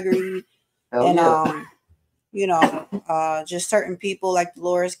Dick Gregory and yeah. You know, just certain people like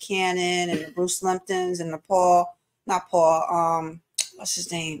Dolores Cannon and the Bruce Limptons and the what's his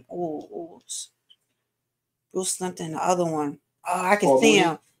name? Bruce Limpton, the other one. I can see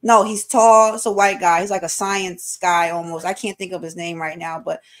him. No, he's tall. It's a white guy. He's like a science guy almost. I can't think of his name right now.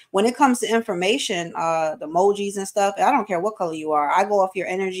 But when it comes to information, the emojis and stuff, I don't care what color you are. I go off your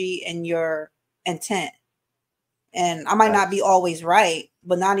energy and your intent. And I might not be always right,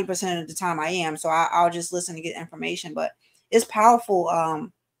 but 90% of the time I am. So I'll just listen to get information. But it's powerful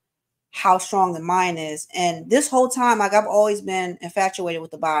how strong the mind is. And this whole time, like I've always been infatuated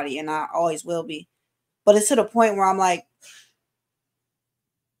with the body, and I always will be. But it's to the point where I'm like,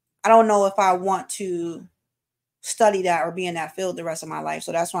 I don't know if I want to study that or be in that field the rest of my life.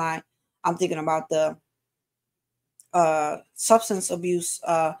 So that's why I'm thinking about the substance abuse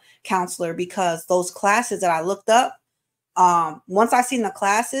counselor, because those classes that I looked up, once I seen the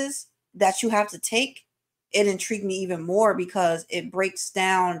classes that you have to take, it intrigued me even more because it breaks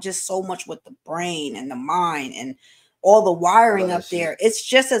down just so much with the brain and the mind and all the wiring that up there. It's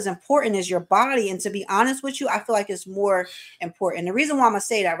just as important as your body. And to be honest with you, I feel like it's more important. The reason why I'm gonna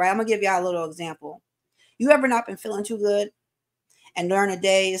say that, right? I'm gonna give y'all a little example. You ever not been feeling too good, and during the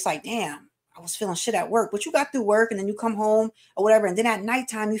day it's like, damn, I was feeling shit at work, but you got through work and then you come home or whatever, and then at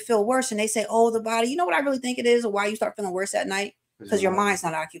nighttime you feel worse, and they say, oh, the body. You know what I really think it is, or why you start feeling worse at night? Because your mind's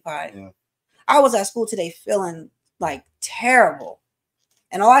not occupied. Yeah. I was at school today feeling like terrible.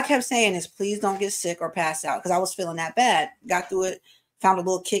 And all I kept saying is, please don't get sick or pass out, because I was feeling that bad. Got through it, found a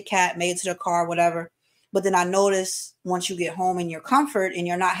little Kit Kat, made it to the car, whatever. But then I noticed once you get home in your comfort and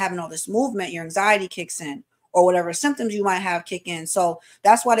you're not having all this movement, your anxiety kicks in, or whatever symptoms you might have kick in. So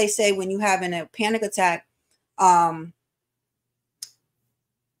that's why they say when you having a panic attack, I'm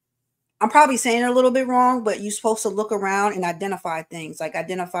probably saying it a little bit wrong, but you're supposed to look around and identify things, like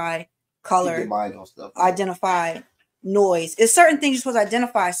identify color, identify noise. It's certain things you're supposed to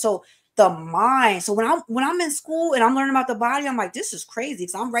identify. So the mind. So when I'm in school and I'm learning about the body, I'm like, this is crazy,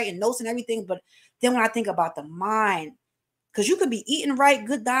 because I'm writing notes and everything. But then when I think about the mind, because you could be eating right,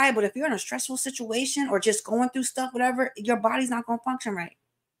 good diet, but if you're in a stressful situation or just going through stuff, whatever, your body's not going to function right.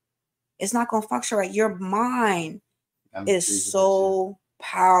 It's not going to function right. Your mind is so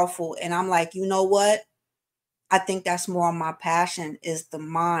powerful. And I'm like, you know what? I think that's more of my passion, is the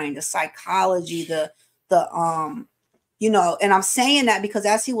mind, the psychology, the you know. And I'm saying that because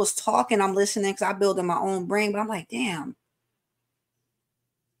as he was talking, I'm listening, because I build in my own brain, but I'm like, damn,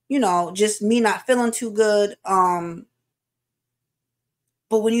 you know, just me not feeling too good. But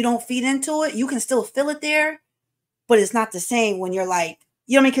when you don't feed into it, you can still feel it there, but it's not the same when you're like,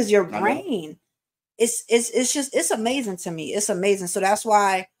 you know what I mean? Because your brain, it's just, it's amazing to me. It's amazing. So that's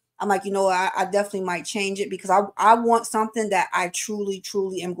why I'm like, you know, I definitely might change it, because I want something that I truly,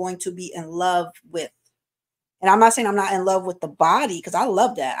 truly am going to be in love with. And I'm not saying I'm not in love with the body, because I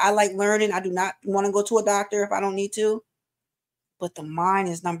love that. I like learning. I do not want to go to a doctor if I don't need to. But the mind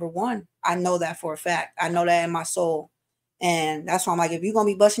is number one. I know that for a fact. I know that in my soul. And that's why I'm like, if you're going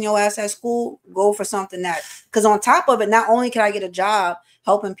to be busting your ass at school, go for something that, because on top of it, not only can I get a job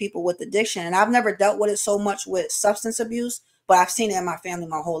helping people with addiction, and I've never dealt with it so much with substance abuse, but I've seen it in my family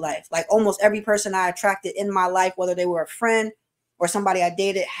my whole life. Like almost every person I attracted in my life, whether they were a friend or somebody I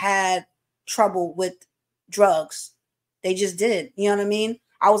dated, had trouble with drugs. They just did. You know what I mean?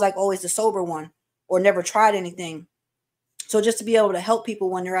 I was like always the sober one, or never tried anything. So just to be able to help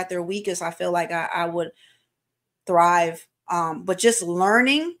people when they're at their weakest, I feel like I would thrive. But just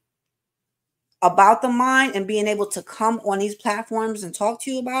learning about the mind and being able to come on these platforms and talk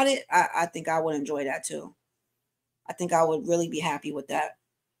to you about it, I think I would enjoy that too. I think I would really be happy with that.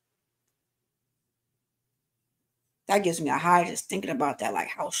 That gives me a high just thinking about that, like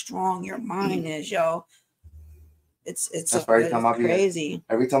how strong your mind is, yo. It's crazy.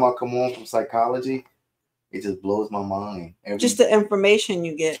 Every time I come on from psychology, it just blows my mind. Just the information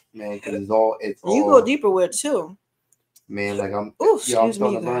you get, man. Because it's you go deeper with it too, man. Like I'm starting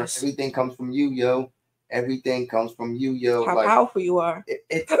to learn. Everything comes from you, yo. Everything comes from you, yo. How powerful you are.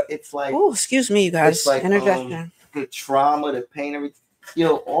 It's like, oh, excuse me, you guys. It's like interjection. The trauma, the pain, everything.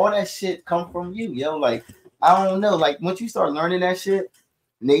 Yo, all that shit come from you, yo. Like, I don't know. Like, once you start learning that shit,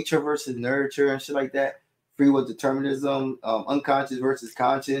 nature versus nurture and shit like that, free will determinism, unconscious versus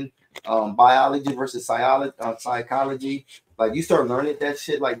conscious, biology versus psychology. Like, you start learning that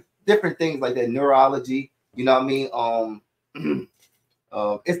shit, like different things like that, neurology. You know what I mean?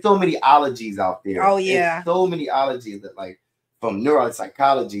 It's so many ologies out there. Oh yeah, it's so many ologies that, like, from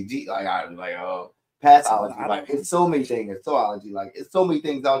neuropsychology, pathology, like it's so many things. It's zoology, like it's so many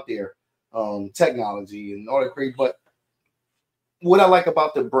things out there. Technology and all that crazy. But what I like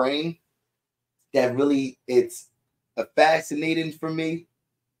about the brain, that really it's fascinating for me,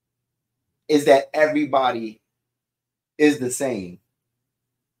 is that everybody is the same.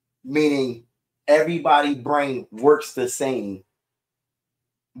 Meaning everybody brain works the same,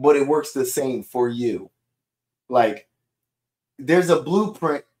 but it works the same for you. Like there's a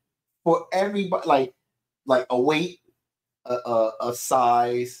blueprint for everybody, like a weight, a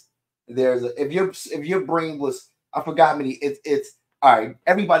size. There's if your brain was, I forgot how many. It's all right.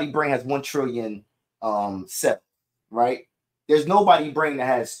 Everybody brain has 1 trillion cells, right? There's nobody brain that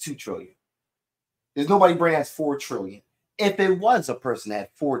has 2 trillion. There's nobody brain that has 4 trillion. If it was a person that had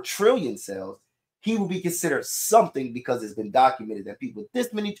 4 trillion cells, he would be considered something, because it's been documented that people with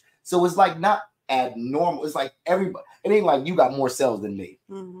this many. So it's like not abnormal. It's like everybody. It ain't like you got more cells than me,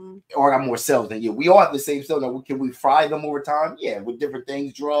 or I got more cells than you. We all have the same cell. Now, can we fry them over time? Yeah, with different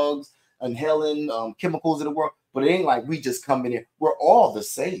things, drugs, inhaling, chemicals in the world. But it ain't like we just come in here. We're all the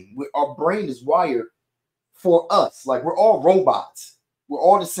same. Our brain is wired for us. Like we're all robots. We're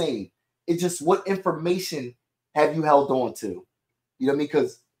all the same. It's just what information have you held on to? You know what I mean?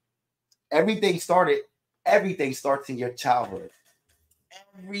 Because everything starts in your childhood.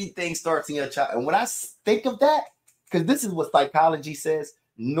 Everything starts in your child. And when I think of that, because this is what psychology says,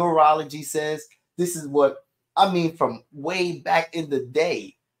 neurology says, this is what I mean from way back in the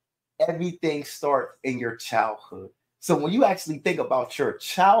day. Everything starts in your childhood. So when you actually think about your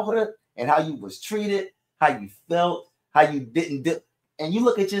childhood and how you was treated, how you felt, how you didn't do, and you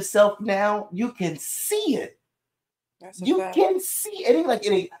look at yourself now, you can see it. You can see it. Ain't like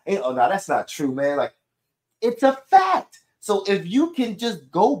it ain't. Oh no, that's not true, man. Like it's a fact. So if you can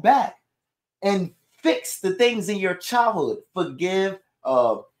just go back and fix the things in your childhood, forgive,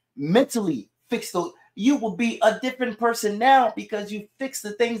 mentally fix those, you will be a different person now because you fixed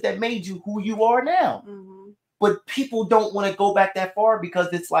the things that made you who you are now. Mm-hmm. But people don't want to go back that far because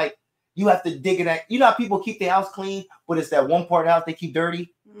it's like you have to dig in that. You know how people keep their house clean, but it's that one part of the house they keep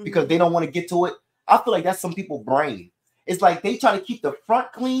dirty because they don't want to get to it. I feel like that's some people's brain. It's like they try to keep the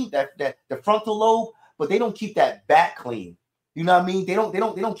front clean, that the frontal lobe, but they don't keep that back clean. You know what I mean? They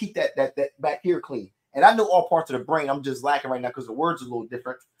don't keep that back here clean. And I know all parts of the brain. I'm just lacking right now because the words are a little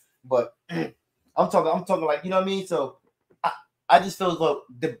different. But I'm talking like, you know what I mean? So I just feel like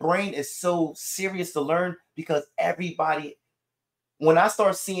the brain is so serious to learn because everybody, when I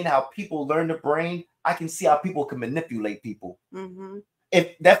start seeing how people learn the brain, I can see how people can manipulate people. Mm-hmm.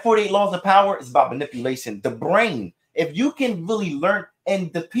 If that 48 laws of power is about manipulation, the brain, if you can really learn,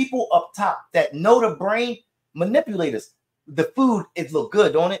 and the people up top that know the brain manipulate us. The food, it look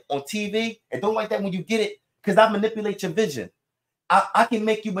good, don't it? On TV. And don't like that when you get it, because I manipulate your vision. I can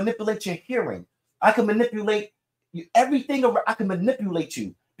make you manipulate your hearing. I can manipulate you, everything around. I can manipulate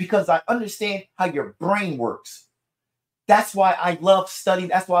you because I understand how your brain works. That's why I love studying.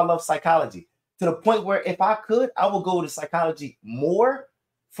 That's why I love psychology. To the point where if I could, I would go to psychology more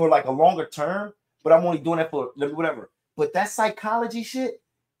for like a longer term, but I'm only doing that for whatever. But that psychology shit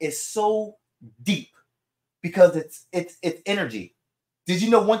is so deep because it's energy. Did you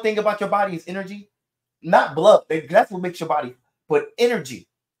know one thing about your body is energy? Not blood. That's what makes your body, but energy.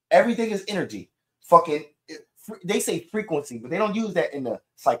 Everything is energy. Fucking, they say frequency, but they don't use that in the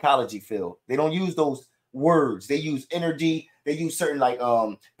psychology field. They don't use those words. They use energy. They use certain like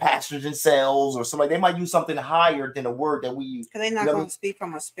passenger cells or something. They might use something higher than a word that we use. Because they're not going to speak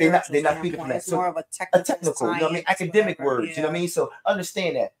from a spiritual They're not speaking from that. It's So more of a technical, you know what I mean? Academic words, you know what I mean? So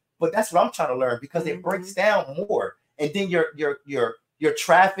understand that. But that's what I'm trying to learn because it breaks down more. And then your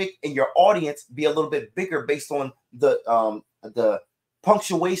traffic and your audience be a little bit bigger based on the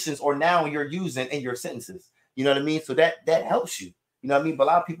punctuations or noun you're using in your sentences. You know what I mean? So that helps you. You know what I mean? But a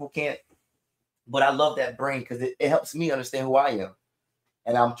lot of people can't. But I love that brain because it helps me understand who I am.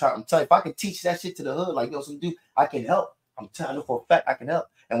 And I'm telling you, if I can teach that shit to the hood, like, yo, some dude, I can help. I'm telling you for a fact I can help.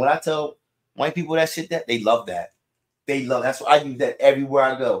 And when I tell white people that shit, that they love that. They love that's why I use that everywhere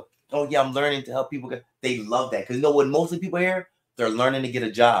I go. Oh, yeah, I'm learning to help people. They love that. Because you know what mostly people here? They're learning to get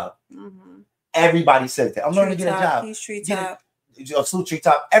a job. Mm-hmm. Everybody says that. I'm learning to get a job. He's treetop. Salute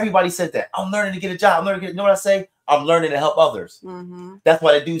treetop. Everybody says that. I'm learning to get a job. I'm learning to get, you know what I say? I'm learning to help others. Mm-hmm. That's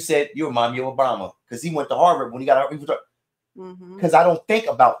why the dude said, you remind me of Obama. Because he went to Harvard when he got out. Because I don't think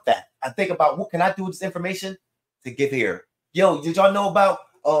about that. I think about what can I do with this information to give here. Yo, did y'all know about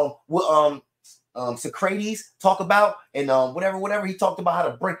what Socrates talk about and whatever he talked about how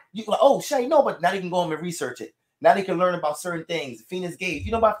to break you like, oh shit, you know, but now they can go home and research it. Now they can learn about certain things. Phoenix Gage.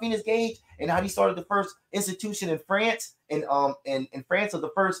 You know about Phoenix Gage and how he started the first institution in France and in France of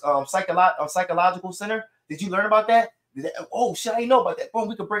the first psychological center. Did you learn about that? Oh shit, I know about that. Boom,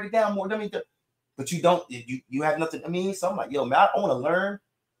 we could break it down more. But you don't. You have nothing. I mean, so I'm like, yo, man, I want to learn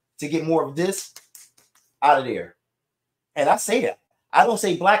to get more of this out of there. And I say that. I don't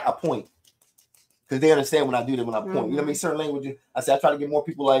say black. I point because they understand when I do that. When I point, you know what I mean. Certain languages. I say I try to get more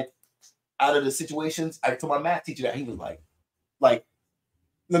people like out of the situations. I told my math teacher that he was like, you know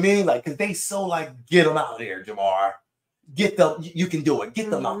what I mean, like, because they so like get them out of there, Jamar. Get them. You can do it. Get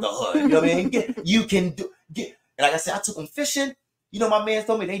them out the hood. You know what I mean. You can do. And like I said, I took them fishing. You know, my man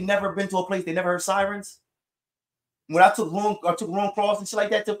told me they never been to a place they never heard sirens. When I took Long Cross and shit like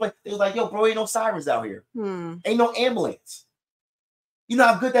that to a place, they was like, "Yo, bro, ain't no sirens out here. Ain't no ambulance." You know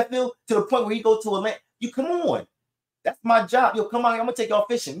how good that feel to the point where you go to a land. You come on, that's my job. Yo, come on, I'm gonna take y'all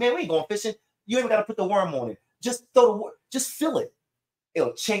fishing. Man, we ain't going fishing. You ain't gotta put the worm on it. Just just feel it.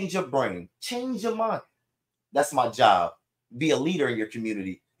 It'll change your brain, change your mind. That's my job. Be a leader in your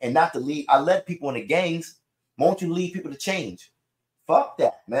community and not to lead. I led people in the gangs. Won't you lead people to change? Fuck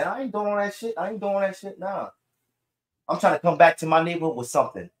that, man. I ain't doing all that shit. Nah. I'm trying to come back to my neighborhood with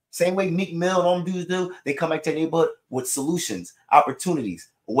something. Same way Meek Mill and all them dudes do. They come back to their neighborhood with solutions, opportunities,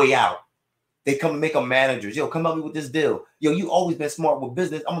 a way out. They come and make them managers. Yo, come help me with this deal. Yo, you always been smart with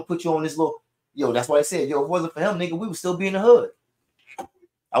business. I'm gonna put you on this little. Yo, that's why I said, yo, if it wasn't for him, nigga, we would still be in the hood.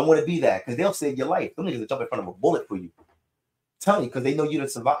 I want to be that because they'll save your life. Them niggas will jump in front of a bullet for you. Tell you because they know you're the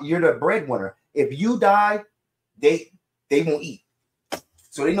survive. You're the breadwinner. If you die, they won't eat.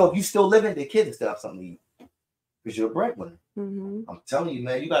 So they know if you still living, their kids will still have something to eat because you're a breadwinner. Mm-hmm. I'm telling you,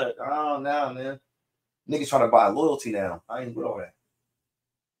 man, you gotta. Oh, now, man, niggas trying to buy loyalty now. I ain't with all that.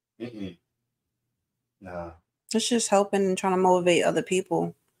 Nah. It's just helping and trying to motivate other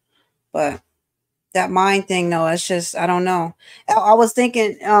people, but that mind thing, though, it's just I don't know. I was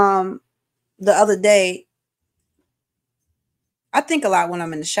thinking the other day. I think a lot when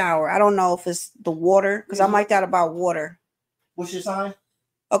I'm in the shower. I don't know if it's the water because I'm like that about water. What's your sign?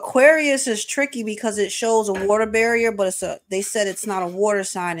 Aquarius is tricky because it shows a water barrier, but they said it's not a water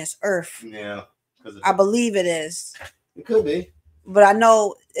sign, it's earth. Yeah. I believe it is. It could be. But I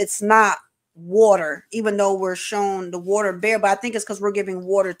know it's not water, even though we're shown the water barrier, but I think it's because we're giving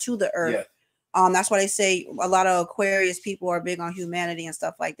water to the earth. Yeah. That's why they say a lot of Aquarius people are big on humanity and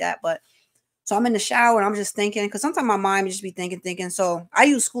stuff like that. But so I'm in the shower and I'm just thinking, because sometimes my mind just be thinking. So I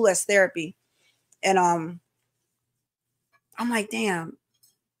use school as therapy. And I'm like, damn.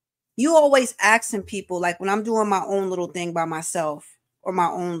 You always asking people, like when I'm doing my own little thing by myself or my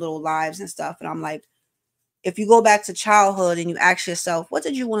own little lives and stuff. And I'm like, if you go back to childhood and you ask yourself, what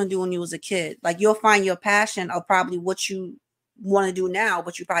did you want to do when you was a kid? Like you'll find your passion of probably what you want to do now,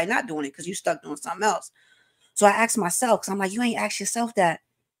 but you're probably not doing it because you're stuck doing something else. So I asked myself, because I'm like, you ain't asked yourself that.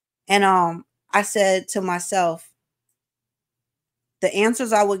 And I said to myself, the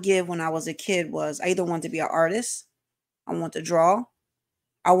answers I would give when I was a kid was I either wanted to be an artist, I wanted to draw,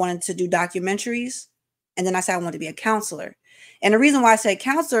 I wanted to do documentaries, and then I said I wanted to be a counselor. And the reason why I said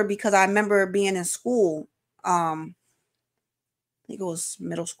counselor, because I remember being in school, I think it was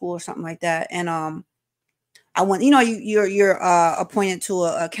middle school or something like that. And I went, you're appointed to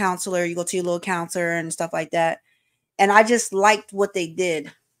a counselor, you go to your little counselor and stuff like that. And I just liked what they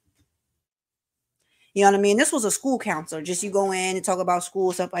did. You know what I mean? This was a school counselor, just you go in and talk about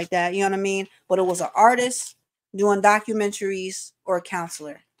school, stuff like that. You know what I mean? But it was an artist doing documentaries or a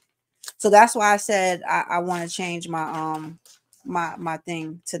counselor. So that's why I said I want to change my my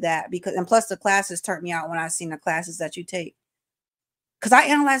thing to that, because, and plus the classes turned me out when I seen the classes that you take, because I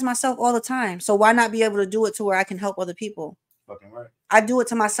analyze myself all the time. So why not be able to do it to where I can help other people? Fucking right. I do it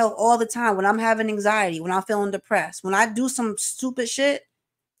to myself all the time when I'm having anxiety, when I'm feeling depressed, when I do some stupid shit.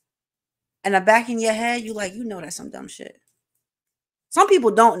 And the back in your head, you like, that's some dumb shit. Some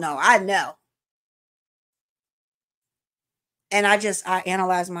people don't know. I know. And I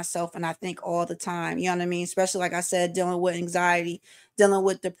analyze myself and I think all the time. You know what I mean? Especially, like I said, dealing with anxiety, dealing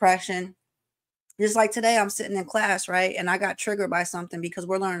with depression. Just like today, I'm sitting in class, right? And I got triggered by something because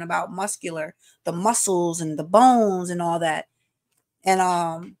we're learning about the muscles and the bones and all that. And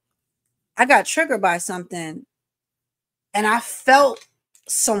I got triggered by something. And I felt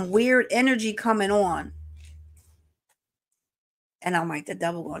some weird energy coming on. And I'm like, the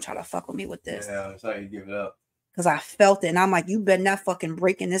devil gonna try to fuck with me with this. Yeah, that's how you give it up. Because I felt it. And I'm like, you better not fucking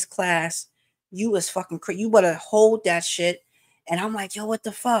break in this class. You is fucking crazy. You better hold that shit. And I'm like, yo, what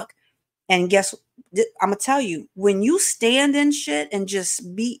the fuck? And guess, I'm going to tell you, when you stand in shit and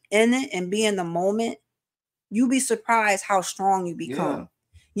just be in it and be in the moment, you be surprised how strong you become. Yeah.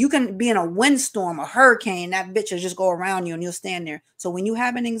 You can be in a windstorm, a hurricane, that bitch will just go around you and you'll stand there. So when you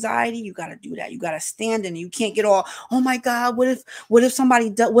have an anxiety, you got to do that. You got to stand in it. You can't get all, oh my God, what if somebody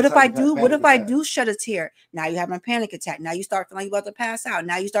does, what if I do shed a tear? Now you're having a panic attack. Now you start feeling like you're about to pass out.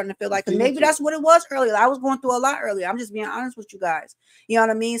 Now you're starting to feel like, maybe that's what it was earlier. I was going through a lot earlier. I'm just being honest with you guys. You know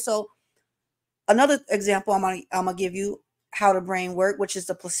what I mean? So another example I'm gonna give you how the brain works, which is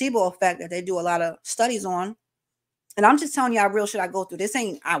the placebo effect that they do a lot of studies on. And I'm just telling you how real shit I go through. This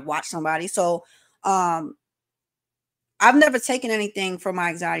ain't I watch somebody. So I've never taken anything for my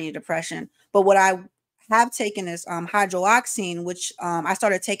anxiety or depression, but what I have taken is hydroxyzine, which I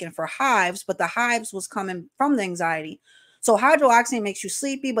started taking for hives, but the hives was coming from the anxiety. So hydroxyzine makes you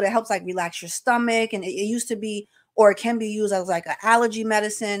sleepy, but it helps like relax your stomach. And it used to be, or it can be used as like an allergy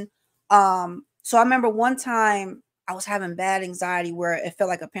medicine. So I remember one time I was having bad anxiety where it felt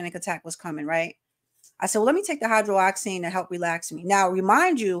like a panic attack was coming, right? I said, well, let me take the hydroxyzine to help relax me. Now,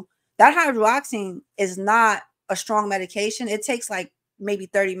 remind you, that hydroxyzine is not a strong medication. It takes like maybe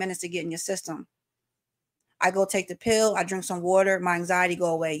 30 minutes to get in your system. I go take the pill. I drink some water. My anxiety go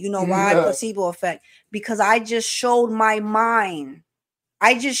away. You know why? Yeah. Placebo effect. Because I just showed my mind.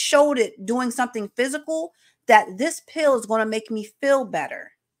 I just showed it doing something physical that this pill is going to make me feel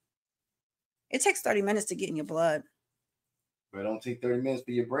better. It takes 30 minutes to get in your blood. But it don't take 30 minutes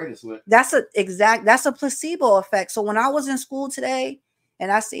for your brain to switch. That's a placebo effect. So when I was in school today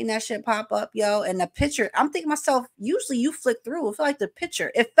and I seen that shit pop up, yo, and the picture, I'm thinking to myself, usually you flick through. It felt like the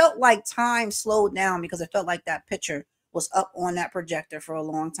picture. It felt like time slowed down because it felt like that picture was up on that projector for a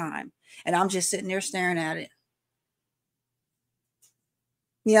long time. And I'm just sitting there staring at it.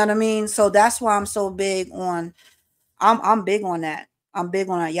 You know what I mean? So that's why I'm so big on, I'm big on that. I'm big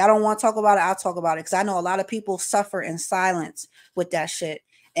on that. Y'all don't want to talk about it, I'll talk about it. Because I know a lot of people suffer in silence with that shit.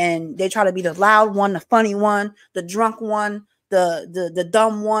 And they try to be the loud one, the funny one, the drunk one, the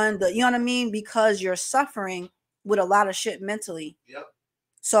dumb one, you know what I mean? Because you're suffering with a lot of shit mentally. Yep.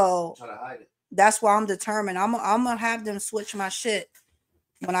 So Trying to hide it. That's why I'm determined. I'm gonna have them switch my shit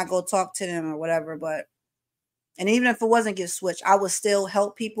when I go talk to them or whatever. And even if it wasn't get switched, I would still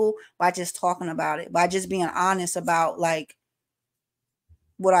help people by just talking about it, by just being honest about like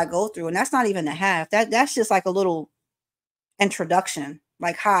what I go through. And that's not even the half. That's just like a little introduction.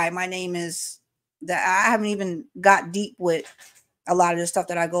 Like, hi, my name is that. I haven't even got deep with a lot of the stuff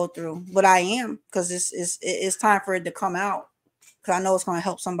that I go through, but I am, because it's time for it to come out, because I know it's going to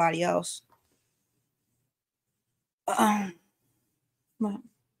help somebody else. Yeah.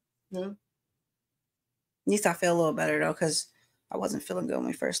 At least I feel a little better though, because I wasn't feeling good when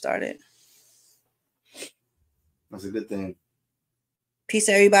we first started. That's a good thing. Peace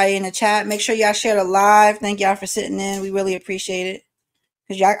to everybody in the chat. Make sure y'all share the live. Thank y'all for sitting in. We really appreciate it.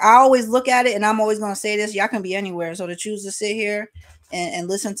 Because I always look at it, and I'm always going to say this. Y'all can be anywhere. So to choose to sit here and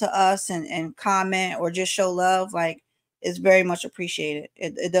listen to us and comment or just show love, like, it's very much appreciated.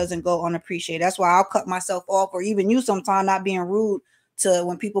 It doesn't go unappreciated. That's why I'll cut myself off, or even you sometimes, not being rude to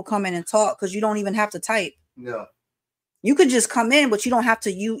when people come in and talk, because you don't even have to type. No. You could just come in, but you don't have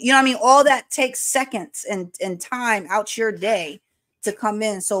to. You know what I mean? All that takes seconds and time out your day to come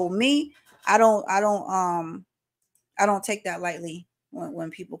in. So me, I don't take that lightly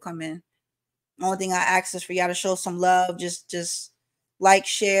when people come in. Only thing I ask is for y'all to show some love. Just like,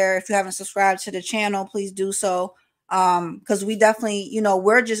 share. If you haven't subscribed to the channel, please do so. Because we definitely,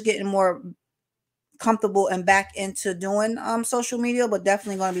 we're just getting more comfortable and back into doing social media, but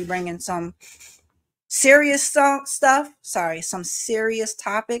definitely going to be bringing some serious stuff. Some serious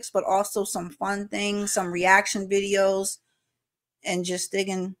topics, but also some fun things, some reaction videos, and just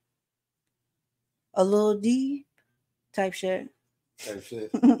digging a little deep type shit. Type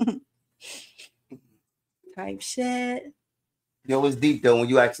shit. Yo, it's deep though when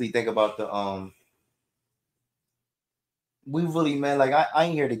you actually think about the we really, man, like I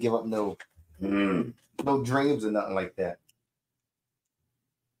ain't here to give up no dreams or nothing like that.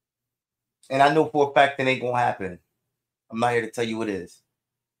 And I know for a fact that ain't gonna happen. I'm not here to tell you what it is.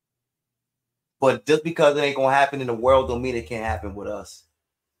 But just because it ain't gonna happen in the world don't mean it can't happen with us.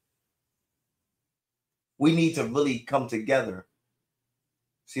 We need to really come together.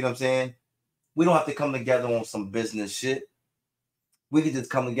 See what I'm saying? We don't have to come together on some business shit. We can just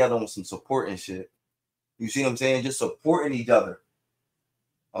come together on some supporting shit. You see what I'm saying? Just supporting each other.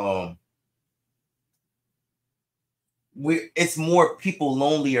 It's more people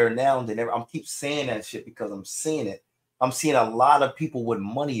lonelier now than ever. I keep saying that shit because I'm seeing it. I'm seeing a lot of people with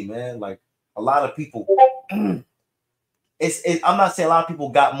money, man. Like a lot of people. I'm not saying a lot of people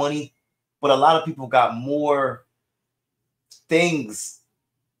got money, but a lot of people got more things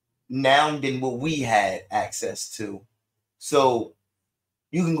now than what we had access to. So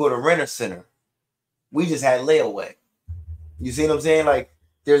you can go to Rent-A-Center. We just had layaway. You see what I'm saying? Like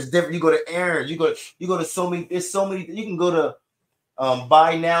there's different. You go to Aaron. You go to so many. There's so many. You can go to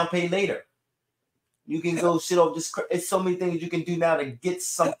buy now, pay later. You can go shit off. It's so many things you can do now to get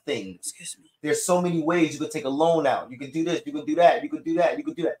something. Excuse me. There's so many ways you can take a loan out. You can do this. You can do that. You can do that. You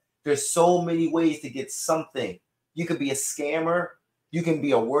can do that. There's so many ways to get something. You could be a scammer. You can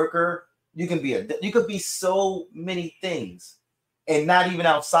be a worker. You can be so many things, and not even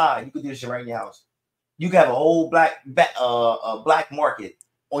outside. You could do this shit right in your house. You can have a whole black market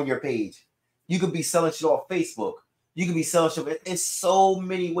on your page. You could be selling shit off Facebook. You could be selling shit. It's so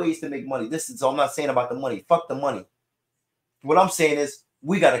many ways to make money. I'm not saying about the money. Fuck the money. What I'm saying is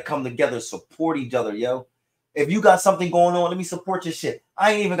we got to come together, support each other, yo. If you got something going on, let me support your shit.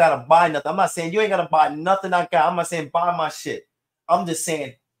 I ain't even got to buy nothing. I'm not saying you ain't got to buy nothing I got. I'm not saying buy my shit. I'm just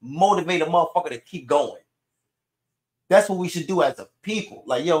saying motivate a motherfucker to keep going. That's what we should do as a people.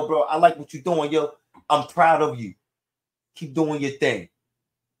 Like, yo, bro, I like what you're doing, yo. I'm proud of you. Keep doing your thing.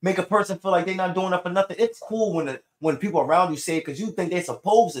 Make a person feel like they're not doing it for nothing. It's cool when people around you say it because you think they're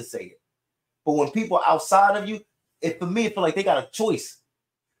supposed to say it. But when people outside of you, for me, it feel like they got a choice.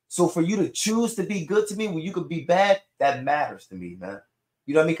 So for you to choose to be good to me when you could be bad, that matters to me, man.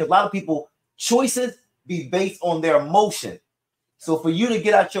 You know what I mean? Because a lot of people, choices be based on their emotion. So for you to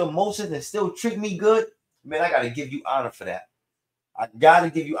get out your emotions and still treat me good, man, I got to give you honor for that. I got to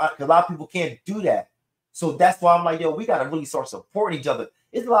give you honor because a lot of people can't do that. So that's why I'm like, yo, we got to really start supporting each other.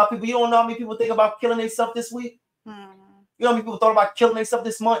 It's a lot of people, you don't know how many people think about killing themselves this week? You know how many people thought about killing themselves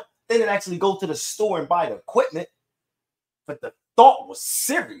this month? They didn't actually go to the store and buy the equipment, but the thought was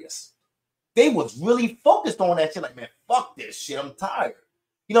serious. They was really focused on that shit. Like, man, fuck this shit. I'm tired.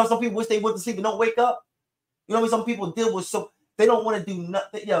 You know, some people wish they went to sleep and don't wake up. You know what some people deal with? So they don't want to do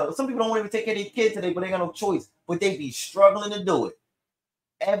nothing. Yo, some people don't want to even take care of their kids today, but they got no choice. But they be struggling to do it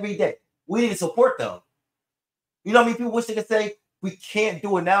every day. We need to support them. You know how many people wish they could say we can't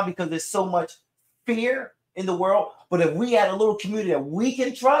do it now because there's so much fear in the world. But if we had a little community that we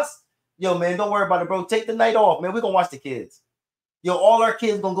can trust, yo, man, don't worry about it, bro. Take the night off, man. We're going to watch the kids. Yo, all our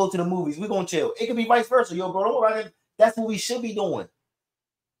kids going to go to the movies. We're going to chill. It could be vice versa. Yo, bro, don't worry about it. That's what we should be doing.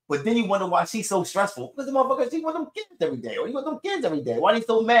 But then you wonder why she's so stressful. Because the motherfucker, she want them kids every day. Or you want them kids every day. Why they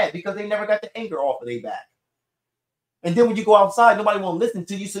so mad? Because they never got the anger off of their back. And then when you go outside, nobody won't listen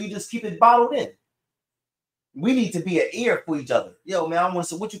to you, so you just keep it bottled in. We need to be an ear for each other. Yo, man, I want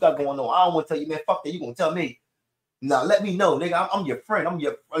to say, what you got going on? I don't want to tell you, man, fuck that. You going to tell me. Now, let me know, nigga. I'm your friend. You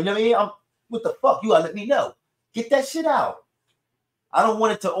know what I mean? What the fuck? You got to let me know. Get that shit out. I don't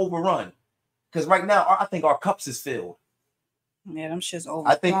want it to overrun. Because right now, I think our cups is filled. Yeah, them shit's overflowing.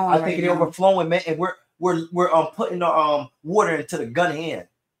 I think it's overflowing, man. And we're putting the water into the gun hand.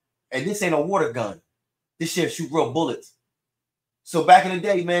 And this ain't a water gun. This shit shoot real bullets. So back in the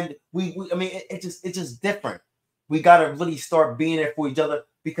day, man, I mean, it's just different. We gotta really start being there for each other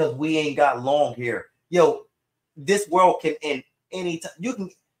because we ain't got long here. Yo, this world can end anytime.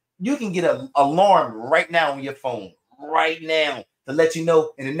 You can get an alarm right now on your phone, right now, to let you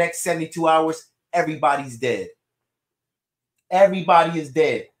know in the next 72 hours, everybody's dead. Everybody is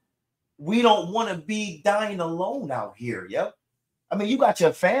dead. We don't want to be dying alone out here, yo. I mean, you got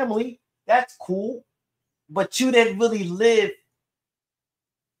your family. That's cool. But you didn't really live.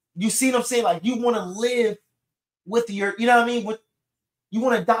 You see what I'm saying? Like, you want to live with your, you know what I mean? You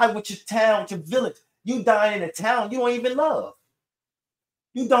want to die with your town, with your village. You dying in a town you don't even love.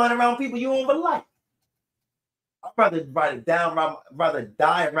 You dying around people you don't even like. I'd rather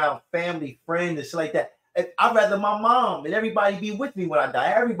die around family, friends, and shit like that. I'd rather my mom and everybody be with me when I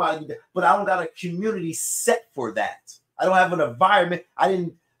die. Everybody be there. But I don't got a community set for that. I don't have an environment. I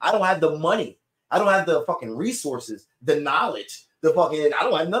don't have the money. I don't have the fucking resources, the knowledge, I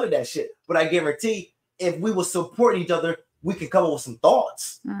don't have none of that shit. But I guarantee if we will support each other, we can come up with some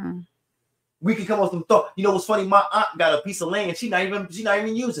thoughts. We can come up with some thoughts. You know what's funny? My aunt got a piece of land. She's not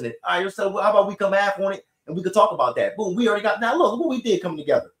even using it. All right, so how about we come half on it and we could talk about that? Boom, we already got, now look what we did coming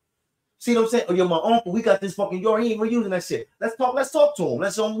together. See what I'm saying? Oh, yo, my uncle, we got this fucking yard. He ain't even using that shit. Let's talk to him.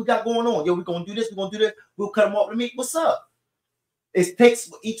 Let's show him what we got going on. Yo, we're going to do this. We're going to do that. We'll cut him off to meet. What's up? It takes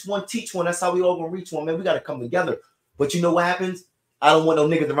each one, teach one. That's how we all going to reach one, man. We got to come together. But you know what happens? I don't want no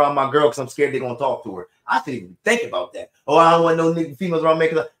niggas around my girl because I'm scared they're going to talk to her. I shouldn't even think about that. Oh, I don't want no niggas, females around me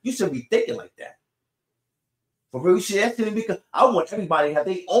because you should be thinking like that. For real shit, that's because I want everybody to have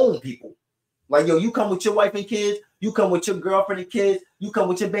their own people. Like, yo, you come with your wife and kids. You come with your girlfriend and kids. You come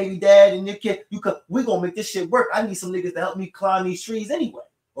with your baby dad and your kid. We're going to make this shit work. I need some niggas to help me climb these trees anyway.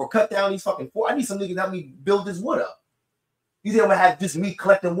 Or cut down these fucking forests. I need some niggas to help me build this wood up. You think I'm going to have just me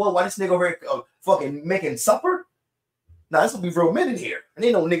collecting wood while this nigga over here fucking making supper? Now, this will be real men in here. And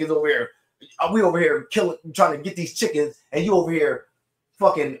ain't no niggas over here. We over here trying to get these chickens. And you over here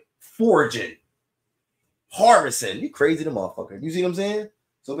fucking foraging. Harvesting. You crazy the motherfucker. You see what I'm saying?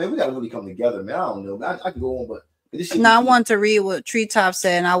 So, man, we got to really come together, man. I don't know. I can go on, but this shit. No, I wanted to read what Treetop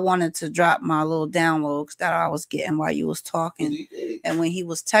said, and I wanted to drop my little downloads that I was getting while you was talking. And when he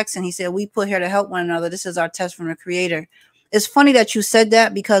was texting, he said, we put here to help one another. This is our test from the creator. It's funny that you said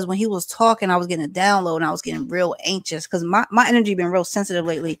that because when he was talking, I was getting a download and I was getting real anxious because my energy been real sensitive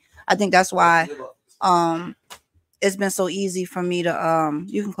lately. I think that's why it's been so easy for me to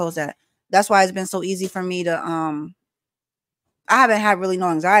you can close that. That's why it's been so easy for me to I haven't had really no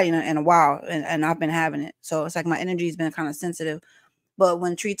anxiety in a while and I've been having it. So it's like my energy has been kind of sensitive. But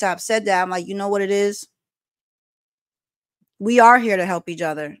when Treetop said that, I'm like, you know what it is? We are here to help each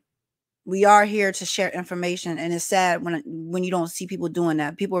other. We are here to share information, and it's sad when you don't see people doing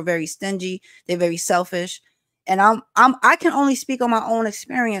that. People are very stingy, they're very selfish, and I can only speak on my own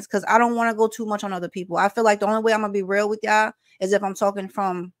experience because I don't want to go too much on other people. I feel like the only way I'm gonna be real with y'all is if I'm talking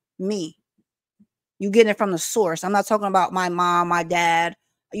from me. You getting it from the source. I'm not talking about my mom, my dad.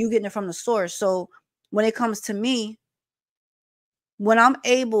 You getting it from the source. So when it comes to me, when I'm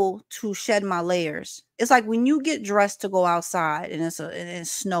able to shed my layers, it's like when you get dressed to go outside and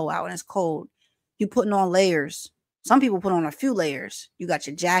it's snow out and it's cold, you putting on layers. Some people put on a few layers. You got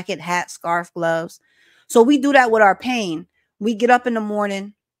your jacket, hat, scarf, gloves. So we do that with our pain. We get up in the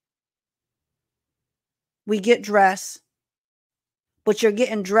morning, we get dressed, but you're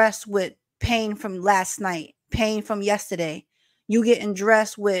getting dressed with pain from last night, pain from yesterday. You getting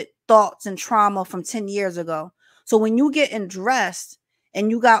dressed with thoughts and trauma from 10 years ago. So when you getting dressed and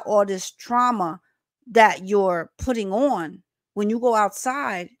you got all this trauma that you're putting on, when you go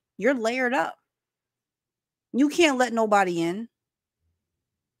outside, you're layered up. You can't let nobody in.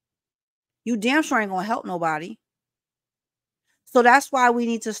 You damn sure ain't gonna help nobody. So that's why we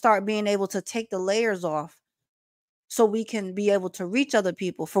need to start being able to take the layers off so we can be able to reach other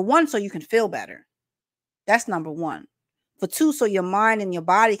people. For one, so you can feel better. That's number one. For two, so your mind and your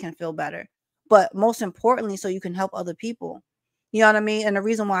body can feel better. But most importantly, so you can help other people. You know what I mean? And the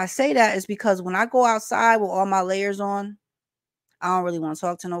reason why I say that is because when I go outside with all my layers on, I don't really want to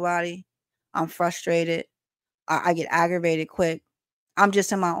talk to nobody. I'm frustrated. I get aggravated quick. I'm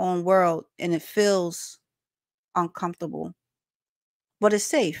just in my own world and it feels uncomfortable. But it's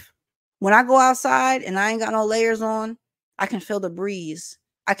safe. When I go outside and I ain't got no layers on, I can feel the breeze.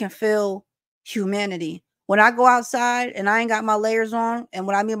 I can feel humanity. When I go outside and I ain't got my layers on, and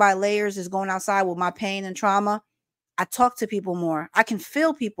what I mean by layers is going outside with my pain and trauma, I talk to people more. I can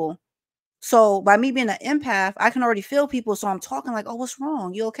feel people. So by me being an empath, I can already feel people. So I'm talking like, oh, what's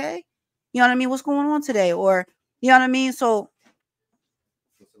wrong? You okay? You know what I mean? What's going on today? Or, you know what I mean? So,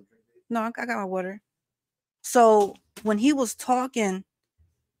 no, I got my water. So when he was talking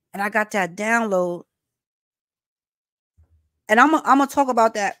and I got that download, and I'm gonna talk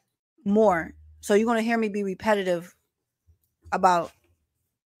about that more. So you're gonna hear me be repetitive about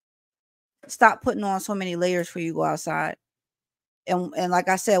stop putting on so many layers for you go outside. And like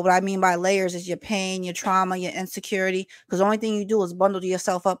I said, what I mean by layers is your pain, your trauma, your insecurity. Because the only thing you do is bundle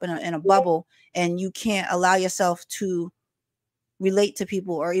yourself up in a bubble, and you can't allow yourself to relate to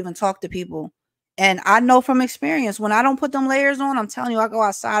people or even talk to people. And I know from experience, when I don't put them layers on, I'm telling you, I go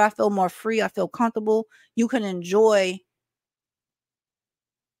outside, I feel more free, I feel comfortable. You can enjoy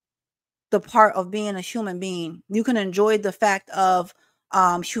the part of being a human being. You can enjoy the fact of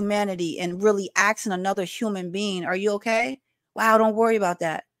humanity and really asking another human being, are you okay? Wow, don't worry about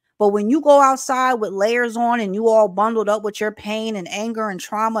that. But when you go outside with layers on and you all bundled up with your pain and anger and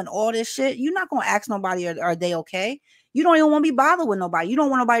trauma and all this shit, you're not going to ask nobody, are they okay? You don't even want to be bothered with nobody. You don't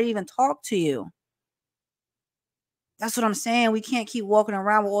want nobody to even talk to you. That's what I'm saying. We can't keep walking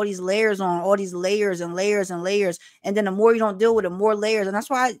around with all these layers on, all these layers and layers and layers. And then the more you don't deal with it, more layers. And that's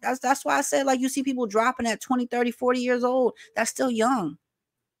why I said, like, you see people dropping at 20, 30, 40 years old. That's still young.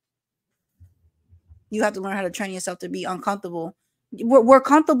 You have to learn how to train yourself to be uncomfortable. We're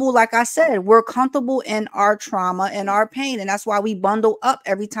comfortable, like I said, we're comfortable in our trauma and our pain. And that's why we bundle up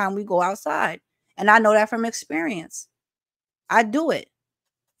every time we go outside. And I know that from experience. I do it.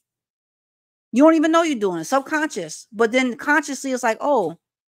 You don't even know you're doing it, subconscious. But then consciously, it's like, oh,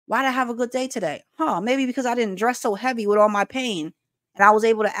 why did I have a good day today? Maybe because I didn't dress so heavy with all my pain. And I was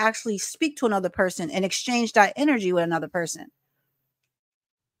able to actually speak to another person and exchange that energy with another person.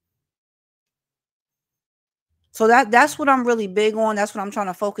 So that's what I'm really big on. That's what I'm trying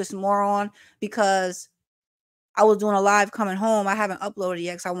to focus more on, because I was doing a live coming home. I haven't uploaded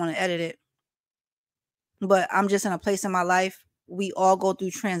yet because I want to edit it. But I'm just in a place in my life. We all go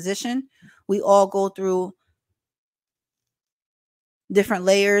through transition. We all go through different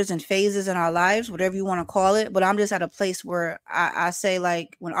layers and phases in our lives, whatever you want to call it. But I'm just at a place where I say,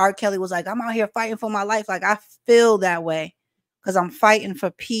 like, when R. Kelly was like, I'm out here fighting for my life. Like, I feel that way because I'm fighting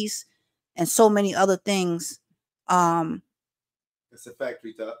for peace and so many other things. It's a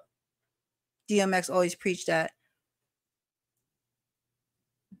factory talk. DMX always preached that.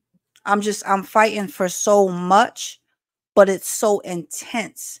 I'm fighting for so much, but it's so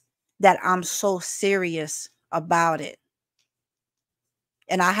intense that I'm so serious about it.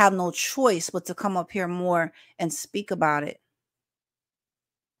 And I have no choice but to come up here more and speak about it.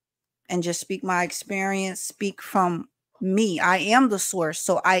 And just speak my experience, speak from me. I am the source.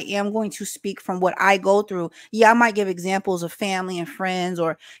 So I am going to speak from what I go through. Yeah, I might give examples of family and friends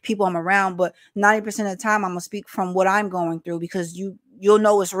or people I'm around, but 90% of the time I'm going to speak from what I'm going through, because you'll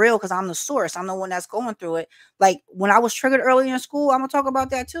know it's real because I'm the source. I'm the one that's going through it. Like when I was triggered early in school, I'm going to talk about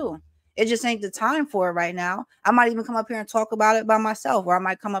that too. It just ain't the time for it right now. I might even come up here and talk about it by myself, or I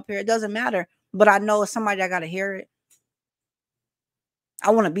might come up here. It doesn't matter. But I know it's somebody that got to hear it. I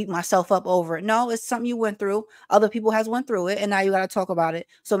want to beat myself up over it. No, it's something you went through. Other people has went through it, and now you got to talk about it.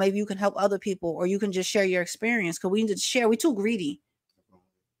 So maybe you can help other people, or you can just share your experience, because we need to share. We too greedy.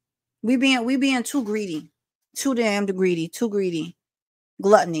 We being too greedy, too damn greedy, too greedy.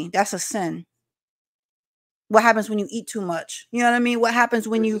 Gluttony, that's a sin. What happens when you eat too much? You know what I mean? What happens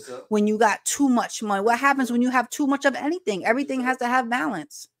when you got too much money? What happens when you have too much of anything? Everything has to have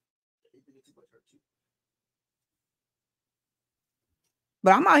balance.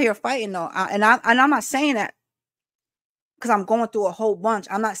 But I'm out here fighting though, and I'm not saying that because I'm going through a whole bunch.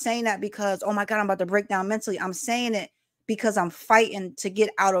 I'm not saying that because, oh my God, I'm about to break down mentally. I'm saying it because I'm fighting to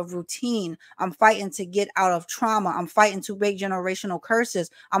get out of routine. I'm fighting to get out of trauma. I'm fighting to break generational curses.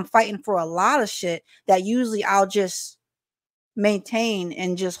 I'm fighting for a lot of shit that usually I'll just maintain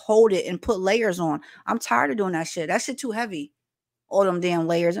and just hold it and put layers on. I'm tired of doing that shit. That shit too heavy. All them damn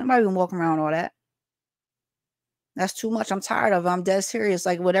layers. Anybody even walking around all that? That's too much. I'm tired of it. I'm dead serious.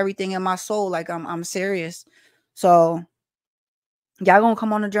 Like with everything in my soul. Like I'm serious. So y'all gonna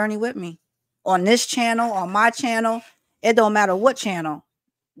come on a journey with me. On this channel, on my channel. It don't matter what channel.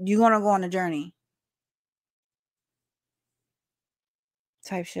 You're gonna go on a journey.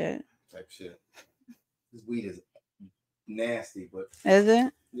 Type shit. This weed is nasty, but is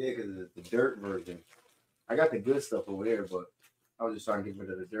it? Yeah, because it's the dirt version. I got the good stuff over there, but I was just trying to get rid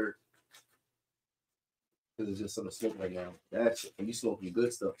of the dirt because it's just something to smoke right now. That shit, when you smoke the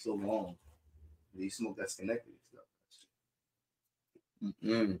good stuff so long, you smoke that's connected stuff.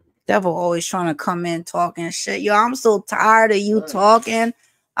 Devil always trying to come in talking shit. Yo, I'm so tired of you talking.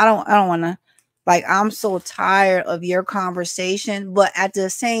 I don't want to. Like, I'm so tired of your conversation, but at the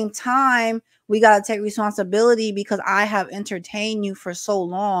same time, we got to take responsibility because I have entertained you for so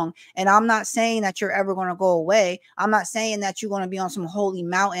long. And I'm not saying that you're ever going to go away. I'm not saying that you're going to be on some holy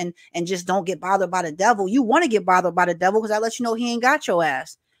mountain and just don't get bothered by the devil. You want to get bothered by the devil because I let you know he ain't got your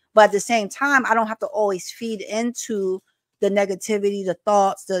ass. But at the same time, I don't have to always feed into the negativity, the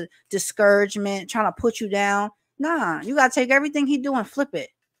thoughts, the discouragement, trying to put you down. Nah, you got to take everything he do and flip it.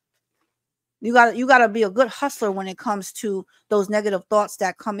 You got to be a good hustler when it comes to those negative thoughts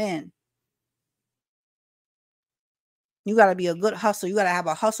that come in. You got to be a good hustler. You got to have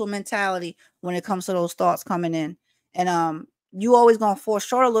a hustle mentality when it comes to those thoughts coming in. And you always going to fall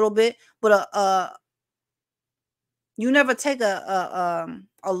short a little bit, but you never take a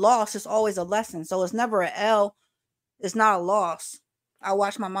loss. It's always a lesson. So it's never an L. It's not a loss. I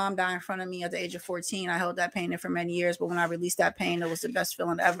watched my mom die in front of me at the age of 14. I held that pain in for many years, but when I released that pain, it was the best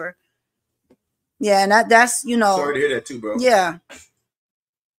feeling ever. Yeah, and that's, you know. Sorry to hear that too, bro. Yeah.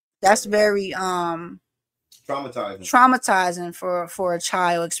 That's very traumatizing for a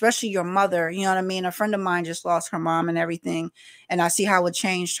child, especially your mother. You know what I mean? A friend of mine just lost her mom and everything, and I see how it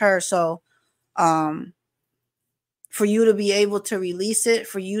changed her. So for you to be able to release it,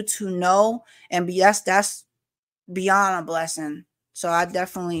 for you to know and be, that's beyond a blessing. So I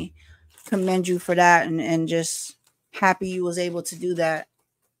definitely commend you for that, and just happy you was able to do that.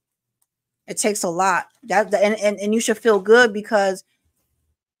 It takes a lot. And you should feel good because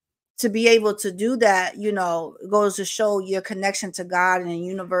to be able to do that, you know, goes to show your connection to God and the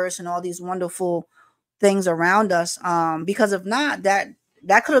universe and all these wonderful things around us. Because if not, that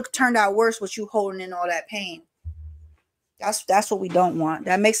could have turned out worse with you holding in all that pain. That's what we don't want.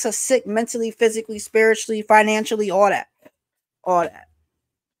 That makes us sick mentally, physically, spiritually, financially, all that. All that.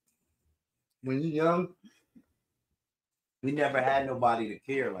 When you're young, we never had nobody to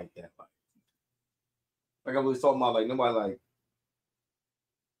care like that. Like I was talking about, like nobody like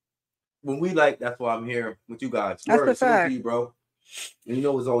when we like. That's why I'm here with you guys. That's the fact, you, bro. And you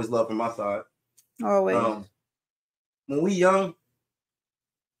know, it's always love from my side. Always. When we young,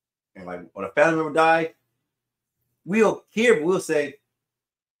 and like when a family member died, we'll hear, but we'll say,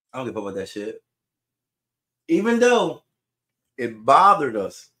 "I don't give a fuck about that shit." Even though it bothered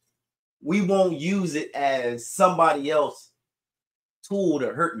us, we won't use it as somebody else's tool to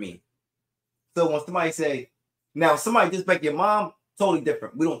hurt me. So when somebody say, now somebody disrespect your mom, totally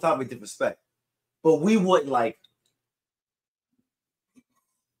different. We don't tolerate disrespect. But we wouldn't like,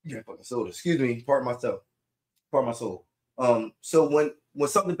 yeah, fucking soda. Excuse me, pardon myself. Pardon my soul. So when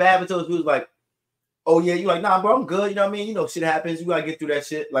something bad happened to us, we was like, oh yeah, you like, nah, bro, I'm good. You know what I mean? You know, shit happens. You gotta get through that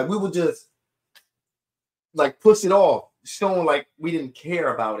shit. Like we would just like push it off, showing like we didn't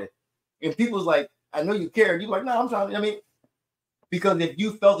care about it. And people's like, I know you care. You're like, nah, I'm trying. I mean, because if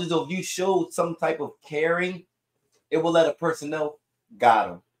you felt as though you showed some type of caring, it will let a person know, got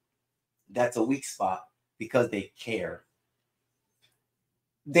them. That's a weak spot because they care.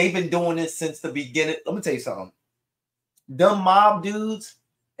 They've been doing this since the beginning. Let me tell you something. Them mob dudes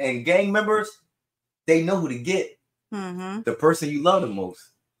and gang members, they know who to get. Mm-hmm. The person you love the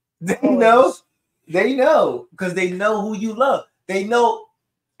most. They know. They know because they know who you love. They know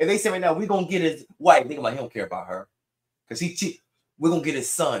if they say right now, we're going to get his wife. They're like, he don't care about her because he cheat. We're going to get his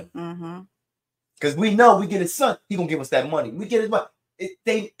son. Because we know we get his son. He going to give us that money. We get his money.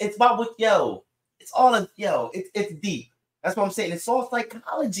 It's about what, yo, It's all it's deep. That's what I'm saying. It's all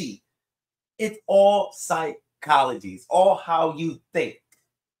psychology. It's all psychology. It's all how you think.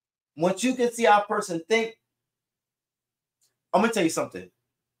 Once you can see how a person think, I'm gonna tell you something.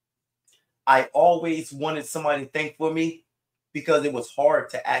 I always wanted somebody to think for me because it was hard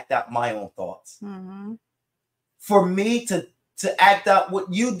to act out my own thoughts. Mm-hmm. For me to act out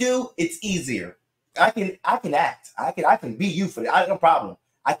what you do, it's easier. I can act. I can be you for that. I have no problem.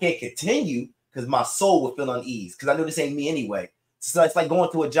 I can't continue because my soul will feel unease because I know this ain't me anyway. So it's like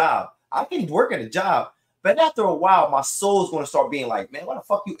going to a job. I can work at a job, but after a while, my soul's going to start being like, man, what the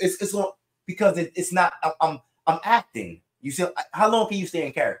fuck you? It's going because it's not. I'm acting. You see, how long can you stay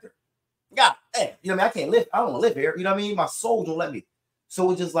in character? God, hey, you know what I mean? I can't live. I don't want to live here. You know what I mean? My soul don't let me.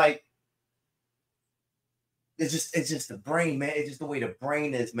 So it's just like. It's just the brain, man. It's just the way the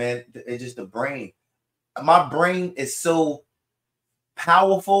brain is, man. It's just the brain. My brain is so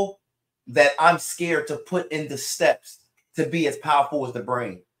powerful that I'm scared to put in the steps to be as powerful as the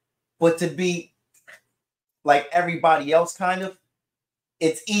brain. But to be like everybody else, kind of,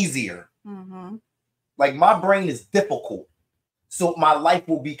 it's easier. Mm-hmm. Like my brain is difficult. So my life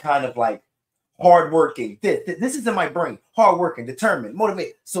will be kind of like hardworking. This is in my brain. Hardworking, determined,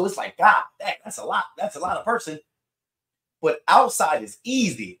 motivated. So it's like, God, that's a lot. That's a lot of person. But outside is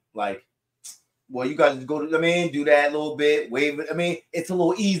easy. Like, well, you guys go to, do that a little bit, wave it. It's a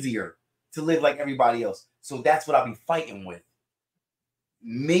little easier to live like everybody else. So that's what I'll be fighting with.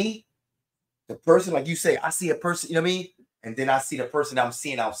 Me, the person, like you say, I see a person, you know what I mean? And then I see the person I'm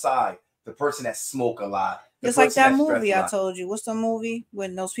seeing outside, the person that smoke a lot. It's like that movie I told you. What's the movie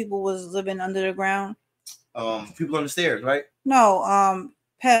when those people was living under the ground? People on the stairs, right? No,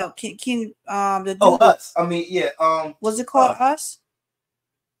 Pell, can the dude, Us. was it called Us?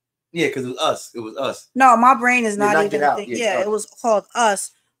 Yeah, because it was us. It was us. No, my brain is not even out. It was called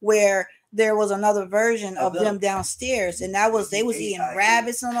Us, where there was another version of them downstairs, and that was they was eating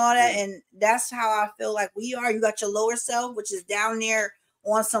rabbits and all that, and that's how I feel like we are. You got your lower self, which is down there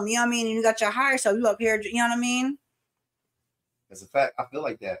on some, you know what I mean, and you got your higher self, you up here, you know what I mean? That's a fact. I feel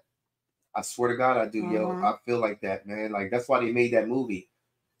like that. I swear to God, I do, yo. I feel like that, man. Like that's why they made that movie.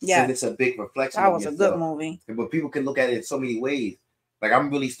 Yeah, it's a big reflection. That was a good movie. But people can look at it in so many ways. Like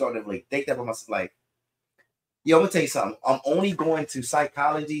I'm really starting to like think that about myself. Like, yo, I'm gonna tell you something. I'm only going to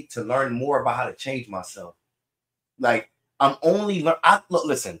psychology to learn more about how to change myself. Like I'm only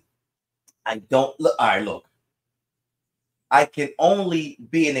listen. I don't look. All right, look. I can only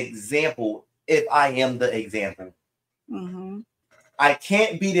be an example if I am the example. Mm-hmm. I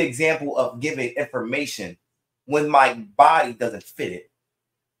can't be the example of giving information when my body doesn't fit it.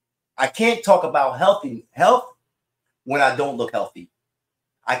 I can't talk about health when I don't look healthy.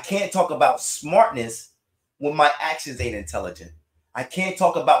 I can't talk about smartness when my actions ain't intelligent. I can't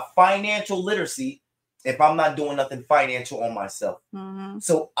talk about financial literacy if I'm not doing nothing financial on myself. Mm-hmm.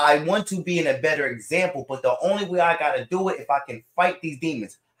 So I want to be in a better example, but the only way I got to do it if I can fight these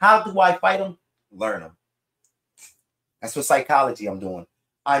demons. How do I fight them? Learn them. That's what psychology I'm doing.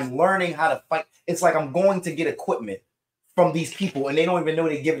 I'm learning how to fight. It's like I'm going to get equipment from these people and they don't even know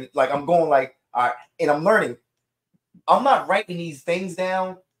they give it. Like I'm going like, all right, and I'm learning. I'm not writing these things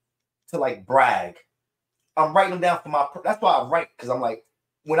down to like brag. I'm writing them down for that's why I write, because I'm like,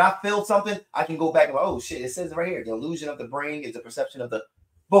 when I feel something, I can go back and like, oh shit, it says right here, the illusion of the brain is the perception of the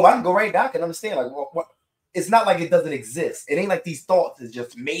boom. I can go right down, I can understand. Like what? It's not like it doesn't exist. It ain't like these thoughts is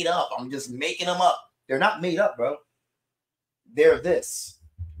just made up. I'm just making them up. They're not made up, bro. They're this.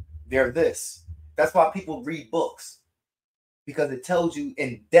 They're this. That's why people read books, because it tells you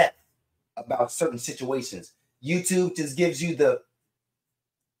in depth about certain situations. YouTube just gives you the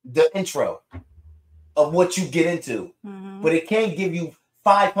intro of what you get into, but it can't give you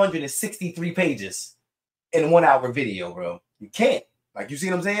 563 pages in 1 hour video, bro. You can't. Like, you see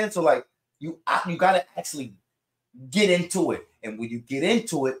what I'm saying? So like you got to actually get into it. And when you get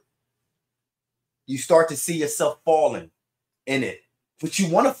into it, you start to see yourself falling in it, but you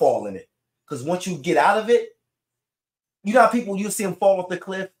want to fall in it. Because once you get out of it, you know how people, you see them fall off the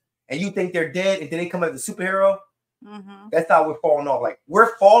cliff and you think they're dead and then they come as a superhero. That's how we're falling off. Like,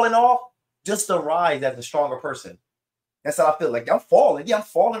 we're falling off just to rise as a stronger person. That's how I feel. Like, I'm falling. Yeah, I'm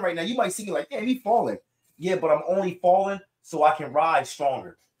falling right now. You might see me like, damn, he's falling. Yeah, but I'm only falling so I can rise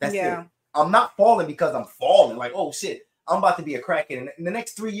stronger. That's it. I'm not falling because I'm falling. Like, oh shit, I'm about to be a crackhead. In the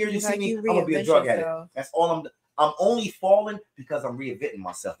next 3 years, you see me, I'm gonna be a drug addict. That's all I'm only falling because I'm reinventing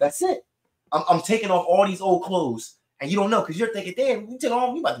myself. That's it. I'm taking off all these old clothes, and you don't know because you're thinking, damn,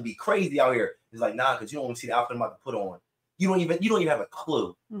 you about to be crazy out here. It's like, nah, because you don't want to see the outfit I'm about to put on. You don't even have a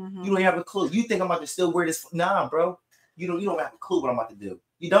clue. You don't have a clue. You think I'm about to still wear this? Nah, bro. You don't have a clue what I'm about to do.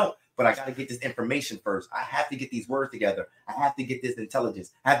 You don't. but I got to get this information first. I have to get these words together. I have to get this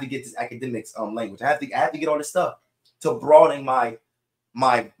intelligence. I have to get this academics language. I have to get all this stuff to broaden my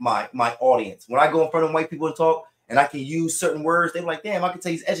audience. When I go in front of white people and talk, and I can use certain words, they're like, damn, I can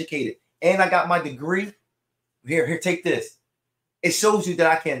tell he's educated. And I got my degree. Here, take this. It shows you that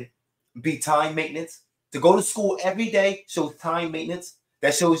I can be time maintenance. To go to school every day shows time maintenance.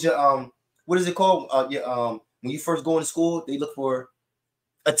 That shows you what is it called? When you first go into school, they look for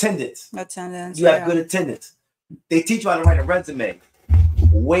attendance. You have good attendance. They teach you how to write a resume.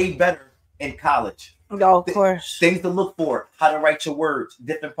 Way better in college. Oh, of course. Things to look for, how to write your words,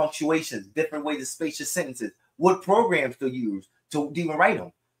 different punctuations, different ways to space your sentences, what programs to use to even write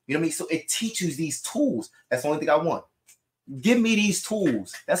them. You know what I mean? So it teaches these tools. That's the only thing I want. Give me these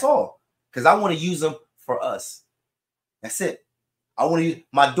tools. That's all. Because I want to use them for us. That's it. I want to use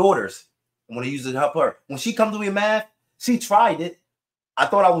my daughters. I want to use it to help her. When she comes to me in math, she tried it. I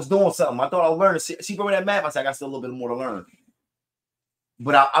thought I was doing something. I thought I was learning. She brought me that math. I said, I got still a little bit more to learn.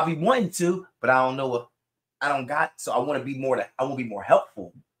 But I'll be wanting to, but I don't know what I don't got. So I want to be more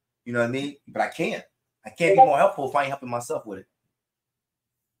helpful. You know what I mean? But I can't. I can't be more helpful if I ain't helping myself with it.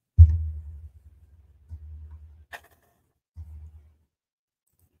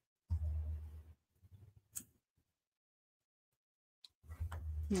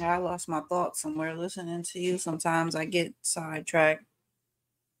 Yeah, I lost my thoughts somewhere listening to you. Sometimes I get sidetracked.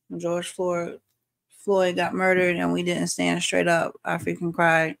 When George Floyd got murdered and we didn't stand straight up, I freaking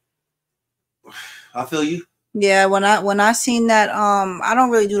cried. I feel you. Yeah, when I seen that, I don't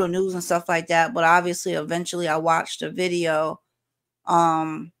really do the news and stuff like that, but obviously eventually I watched a video.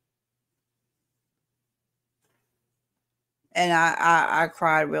 And I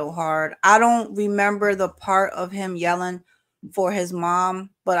cried real hard. I don't remember the part of him yelling for his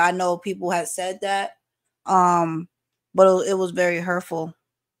mom, but I know people had said that. But it was very hurtful.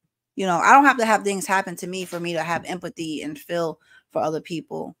 You know, I don't have to have things happen to me for me to have empathy and feel for other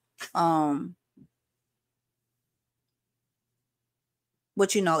people. But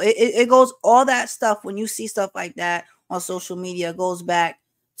you know, it goes, all that stuff, when you see stuff like that on social media, goes back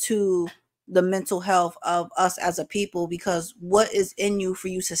to the mental health of us as a people, because what is in you for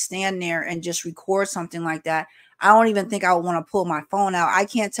you to stand there and just record something like that? I don't even think I would want to pull my phone out. I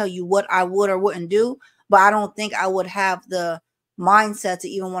can't tell you what I would or wouldn't do, but I don't think I would have the mindset to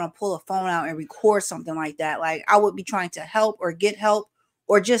even want to pull a phone out and record something like that. Like, I would be trying to help or get help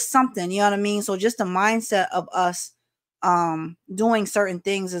or just something, you know what I mean? So just the mindset of us doing certain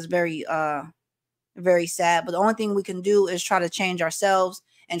things is very very sad. But the only thing we can do is try to change ourselves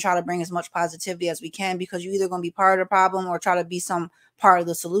and try to bring as much positivity as we can, because you're either going to be part of the problem or try to be some part of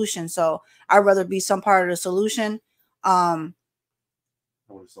the solution. So I'd rather be some part of the solution,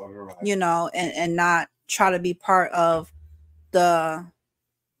 you know, and not try to be part of the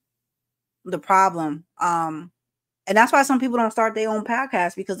problem. And that's why some people don't start their own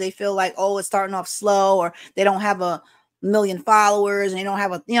podcast, because they feel like, oh, it's starting off slow, or they don't have a million followers and they don't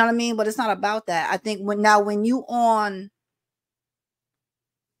have a, you know what I mean? But it's not about that. I think when you on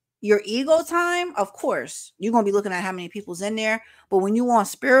your ego time, of course, you're going to be looking at how many people's in there. But when you on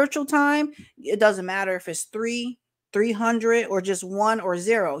spiritual time, it doesn't matter if it's 300 or just 1 or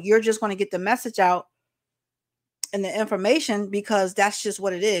 0. You're just going to get the message out and the information, because that's just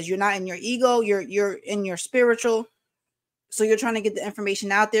what it is. You're not in your ego, you're in your spiritual. So you're trying to get the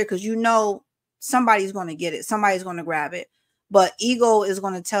information out there because you know somebody's going to get it. Somebody's going to grab it. But ego is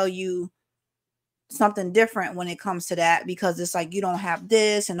going to tell you something different when it comes to that, because it's like, you don't have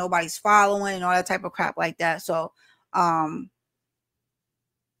this and nobody's following and all that type of crap like that. So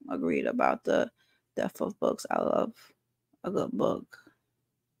agreed about the death of books. I love a good book.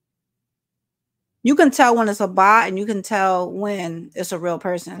 You can tell when it's a bot, and you can tell when it's a real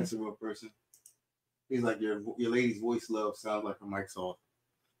person. It's a real person. He's like, your lady's voice love sounds like her mic's off.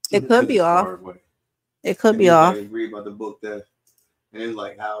 It could be off. It could be off. I agree about the book that, and it's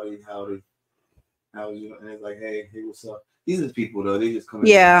like, howdy, and it's like, hey, what's up? These are the people though. They just come in.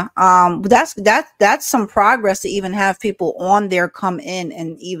 Yeah. That's some progress to even have people on there come in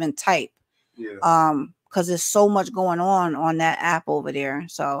and even type. Yeah. Because there's so much going on that app over there.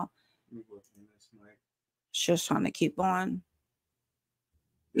 So just trying to keep on.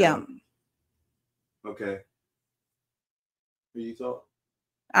 Yeah. Okay. Will you talk?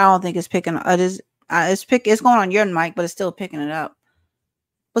 I don't think it's picking up. It's going on your mic, but it's still picking it up.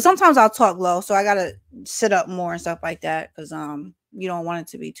 But sometimes I'll talk low, so I gotta sit up more and stuff like that, because you don't want it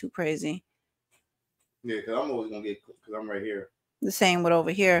to be too crazy. Yeah, because I'm always gonna get, because I'm right here. The same with over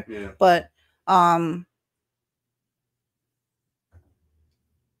here. Yeah. But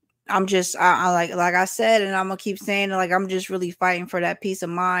I'm just I like I said, and I'm gonna keep saying it, like I'm just really fighting for that peace of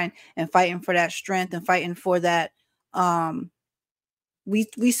mind and fighting for that strength and fighting for that.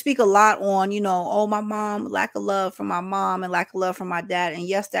 We speak a lot on, oh, my mom, lack of love from my mom and lack of love from my dad. And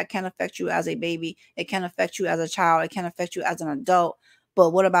yes, that can affect you as a baby. It can affect you as a child. It can affect you as an adult.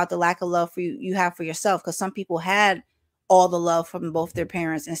 But what about the lack of love you have for yourself? Because some people had all the love from both their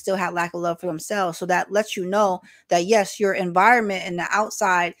parents and still had lack of love for themselves. So that lets you know that yes, your environment and the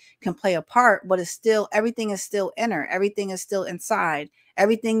outside can play a part, but it's still, everything is still inner. Everything is still inside.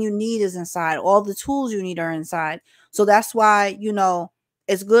 Everything you need is inside. All the tools you need are inside. So that's why,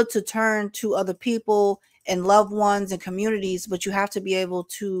 it's good to turn to other people and loved ones and communities, but you have to be able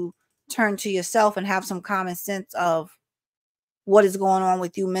to turn to yourself and have some common sense of what is going on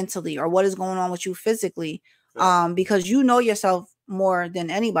with you mentally or what is going on with you physically. Because you know yourself more than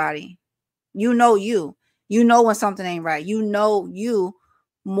anybody. You know when something ain't right. You know you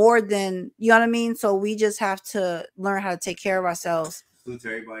more than, you know what I mean? So we just have to learn how to take care of ourselves. Salute to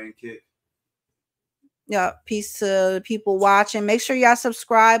everybody in Kick. Yeah, peace to people watching. Make sure y'all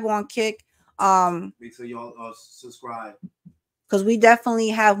subscribe on Kick. Make sure y'all subscribe, because we definitely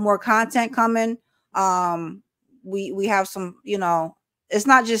have more content coming. We have some, it's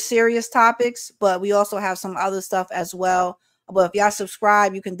not just serious topics, but we also have some other stuff as well. But if y'all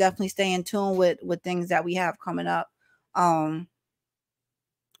subscribe, you can definitely stay in tune with things that we have coming up. But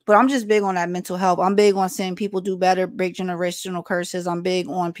I'm just big on that mental health. I'm big on seeing people do better, break generational curses. I'm big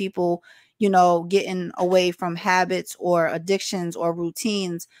on people, getting away from habits or addictions or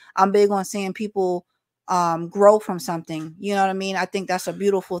routines. I'm big on seeing people grow from something. You know what I mean? I think that's a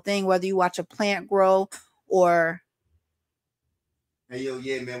beautiful thing, whether you watch a plant grow or. Hey, yo,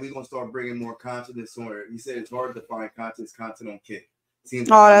 yeah, man, we're going to start bringing more content this summer. You said it's hard to find content on Kick. Seems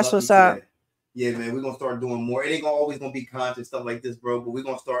like that's what's up. Yeah, man, we're going to start doing more. It ain't always going to be content, stuff like this, bro, but we're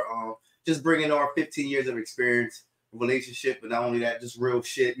going to start just bringing our 15 years of experience, relationship, but not only that, just real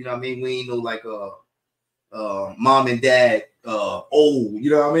shit. You know what I mean? We ain't no like mom and dad old. You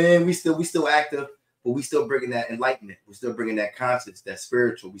know what I mean? We still active, but we still bringing that enlightenment. We're still bringing that conscious, that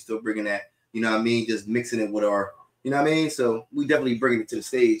spiritual. We still bringing that, you know what I mean? Just mixing it with our, you know what I mean? So we definitely bringing it to the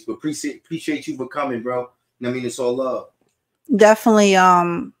stage. But appreciate you for coming, bro. You know what I mean? It's all love. Definitely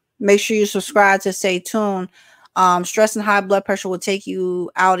make sure you subscribe to stay tuned. Stress and high blood pressure will take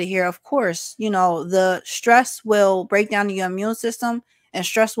you out of here. Of course, the stress will break down your immune system, and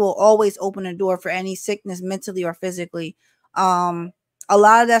stress will always open the door for any sickness mentally or physically. A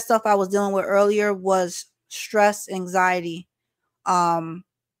lot of that stuff I was dealing with earlier was stress, anxiety.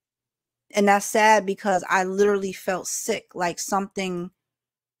 And that's sad because I literally felt sick, like something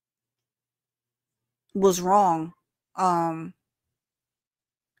was wrong. So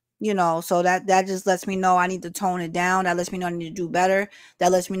that just lets me know I need to tone it down. That lets me know I need to do better.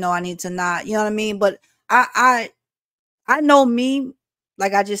 That lets me know I need to not, you know what I mean? But I know me,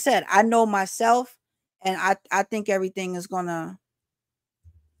 like I just said, I know myself, and I think everything is gonna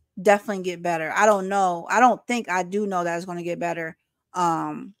definitely get better. I don't know. I don't think I do know that it's gonna get better.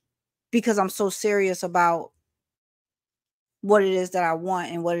 Because I'm so serious about what it is that I want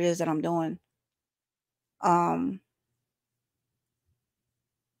and what it is that I'm doing.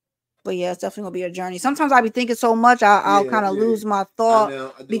 But yeah, it's definitely gonna be a journey. Sometimes I be thinking so much, I'll kind of lose my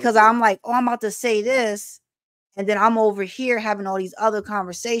thought because I'm like, oh, I'm about to say this, and then I'm over here having all these other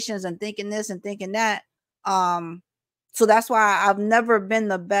conversations and thinking this and thinking that. So that's why I've never been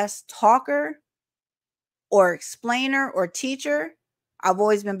the best talker or explainer or teacher. I've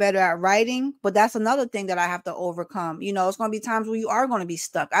always been better at writing, but that's another thing that I have to overcome. It's going to be times where you are going to be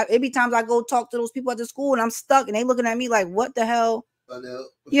stuck. It be times I go talk to those people at the school and I'm stuck and they looking at me like, what the hell? I know.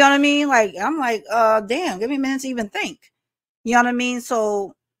 You know what I mean? Like, I'm like, damn, give me a minute to even think. You know what I mean?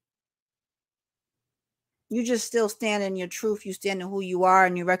 So you just still stand in your truth. You stand in who you are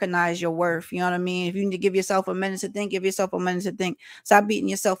and you recognize your worth. You know what I mean? If you need to give yourself a minute to think, give yourself a minute to think. Stop beating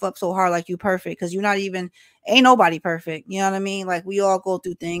yourself up so hard like you perfect, because you're not even, ain't nobody perfect. You know what I mean? Like, we all go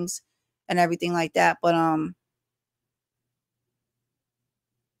through things and everything like that. But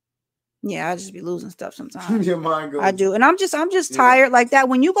yeah, I just be losing stuff sometimes. Your mind goes. I do. And I'm just tired like that.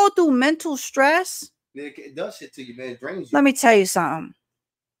 When you go through mental stress, it does shit to you, man. It drains you. Let me tell you something.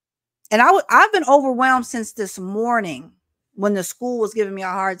 And I've been overwhelmed since this morning when the school was giving me a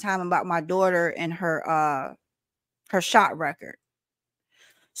hard time about my daughter and her shot record.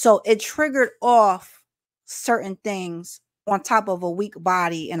 So it triggered off certain things on top of a weak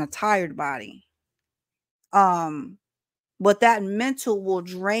body and a tired body. But that mental will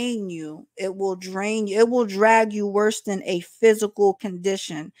drain you. It will drain you. It will drag you worse than a physical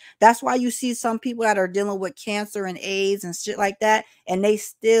condition. That's why you see some people that are dealing with cancer and AIDS and shit like that, and they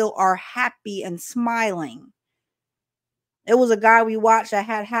still are happy and smiling. It was a guy we watched that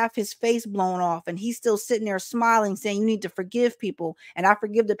had half his face blown off, and he's still sitting there smiling, saying, "You need to forgive people, and I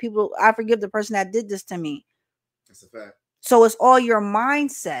forgive the people. I forgive the person that did this to me." That's a fact. So it's all your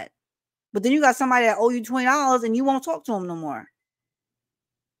mindset. But then you got somebody that owe you $20 and you won't talk to them no more.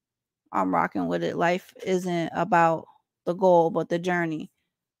 I'm rocking with it. Life isn't about the goal, but the journey.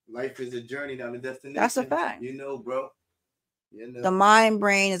 Life is a journey, not a destination. That's a fact. You know, bro. You know. The mind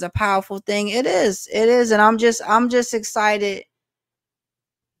brain is a powerful thing. It is. It is. And I'm just excited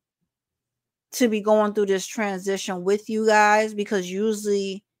to be going through this transition with you guys, because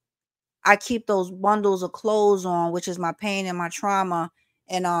usually I keep those bundles of clothes on, which is my pain and my trauma,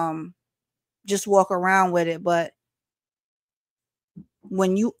 and just walk around with it. But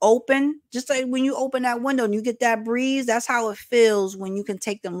when you open, just like when you open that window and you get that breeze, that's how it feels when you can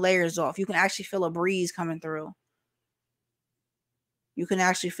take them layers off. You can actually feel a breeze coming through. You can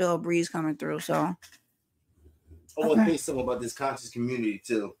actually feel a breeze coming through. So I want to say something about this conscious community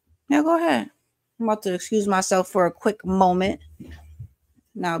too. Yeah, go ahead. I'm about to excuse myself for a quick moment.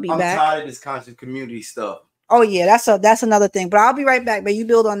 Now I'll be back. I'm tired of this conscious community stuff. Oh yeah, that's another thing. But I'll be right back. But you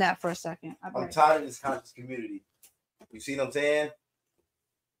build on that for a second. I'm tired of this conscious community. You see what I'm saying?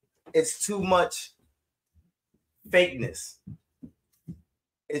 It's too much fakeness.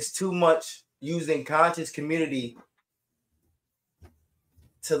 It's too much using conscious community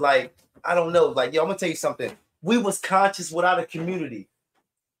to, like, I don't know, like, yo, I'm gonna tell you something. We was conscious without a community.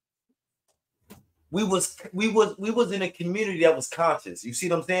 We was in a community that was conscious. You see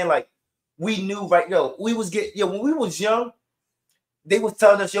what I'm saying? Like, we knew, right? Yo, when we was young, they was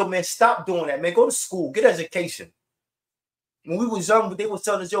telling us, yo, man, stop doing that, man. Go to school, get education. When we was young, they was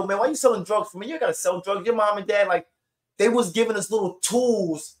telling us, yo, man, why you selling drugs for me? You gotta sell drugs. Your mom and dad, like, they was giving us little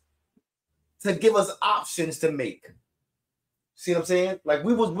tools to give us options to make. See what I'm saying? Like,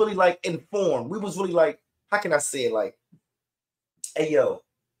 we was really, like, informed. We was really, like, how can I say it? Like, hey, yo,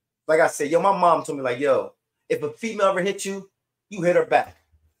 like I said, yo, my mom told me, like, yo, if a female ever hit you, you hit her back.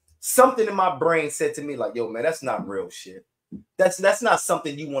 Something in my brain said to me, like, yo, man, that's not real shit. That's not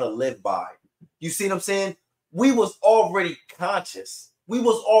something you want to live by. You see what I'm saying? We was already conscious. We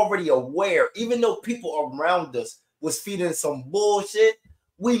was already aware. Even though people around us was feeding some bullshit,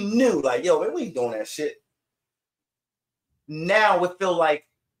 we knew, like, yo, man, we ain't doing that shit. Now it feel like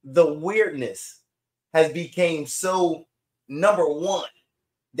the weirdness has become so number one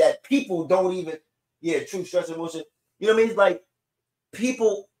that people don't even, true stress and emotion. You know what I mean? It's like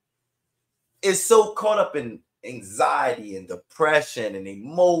people is so caught up in anxiety and depression and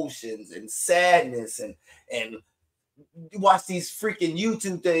emotions and sadness and you watch these freaking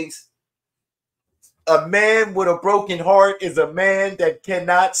YouTube things. A man with a broken heart is a man that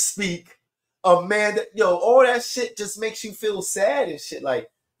cannot speak. A man that, yo, all that shit just makes you feel sad and shit. Like,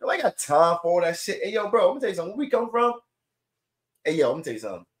 yo, I got time for all that shit. Hey, yo, bro, I'm gonna tell you something. Where we come from? Hey, yo, I'm gonna tell you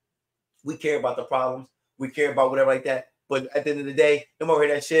something. We care about the problems. We care about whatever like that. But at the end of the day, no more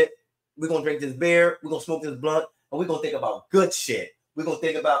hear that shit. We're gonna drink this beer. We're gonna smoke this blunt, and we're gonna think about good shit. We're gonna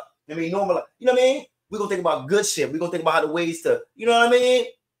think about, normal, you know what I mean? We're gonna think about good shit. We're gonna think about how the ways to, you know what I mean?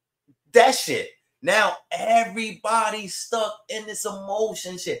 That shit. Now everybody's stuck in this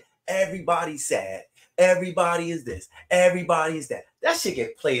emotion shit. Everybody's sad. Everybody is this. Everybody is that. That shit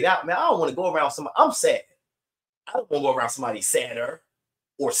get played out, man. I don't want to go around somebody. I'm sad. I don't want to go around somebody sadder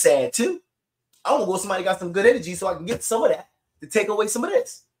or sad too. I want to go with somebody got some good energy so I can get some of that to take away some of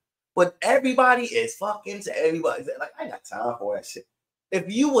this. But everybody is fucking to everybody. Like, I ain't got time for that shit.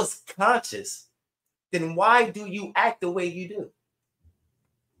 If you was conscious, then why do you act the way you do?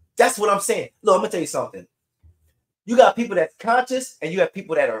 That's what I'm saying. Look, I'm gonna tell you something. You got people that's conscious and you have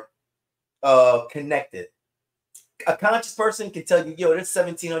people that are connected. A conscious person can tell you, yo, there's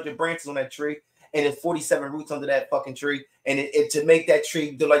 1,700 branches on that tree and there's 47 roots under that fucking tree, and it to make that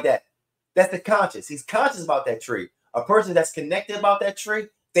tree do like that. That's the conscious. He's conscious about that tree. A person that's connected about that tree,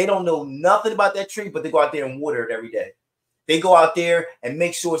 they don't know nothing about that tree, but they go out there and water it every day. They go out there and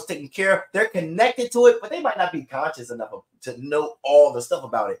make sure it's taken care of. They're connected to it, but they might not be conscious enough to know all the stuff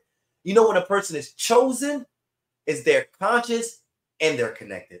about it. You know, when a person is chosen, is they're conscious and they're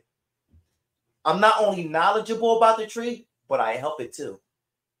connected. I'm not only knowledgeable about the tree, but I help it too.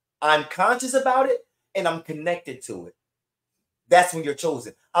 I'm conscious about it and I'm connected to it. That's when you're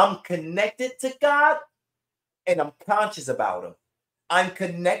chosen. I'm connected to God and I'm conscious about him. I'm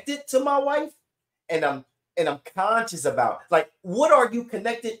connected to my wife and I'm conscious about. Like, what are you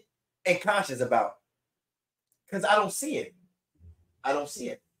connected and conscious about? Because I don't see it. I don't see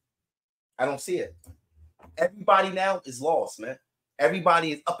it. I don't see it. Everybody now is lost, man.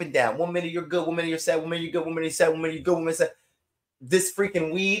 Everybody is up and down. 1 minute you're good, 1 minute you're sad, 1 minute you're good, 1 minute you're sad, 1 minute you're good, 1 minute you're sad. This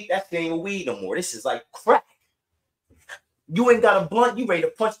freaking weed, that ain't even weed no more. This is like crack. You ain't got a blunt, you ready to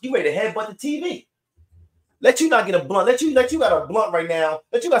punch, you ready to headbutt the TV. Let you not get a blunt. Let you got a blunt right now.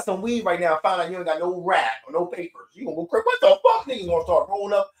 Let you got some weed right now. Find out you ain't got no rap or no papers. You gonna go crazy. What the fuck? Niggas gonna start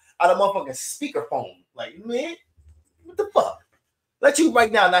rolling up out of motherfucking speakerphone. Like, man, what the fuck? Let you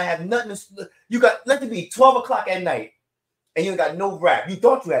right now not have nothing. You got, let it be 12 o'clock at night and you ain't got no rap. You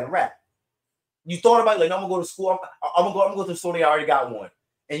thought you had a rap. You thought about it, like, no, I'm gonna go to school. I'm gonna go to the store. I already got one.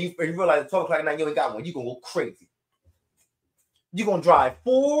 And you realize at 12 o'clock at night you ain't got one. You gonna go crazy. You're gonna drive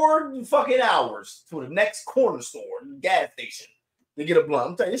 4 fucking hours to the next corner store, gas station, to get a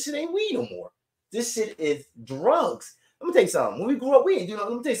blunt. I'm telling you, this shit ain't weed no more. This shit is drugs. Let me tell you something. When we grew up, we ain't, let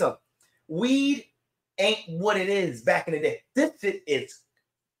me tell you something. Weed ain't what it is back in the day. This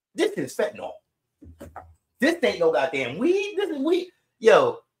is fentanyl. This ain't no goddamn weed. This is weed.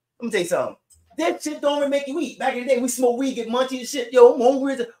 Yo, let me tell you something. That shit don't even make you eat. Back in the day, we smoke weed, get munchy and shit. Yo, I'm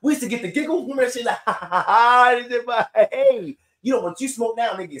hungry. We used to get the giggles. Remember that shit? Like, ha ha ha. Hey. You know, what you smoke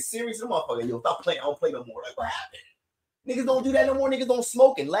now, nigga, get serious. The motherfucker, yo, stop playing. I don't play no more. Like, what happened? Niggas don't do that no more. Niggas don't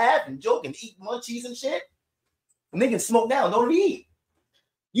smoke and laugh and joke and eat munchies and shit. Niggas smoke now, don't eat.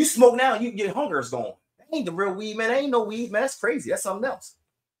 You smoke now, your hunger is gone. That ain't the real weed, man. That ain't no weed, man. That's crazy. That's something else.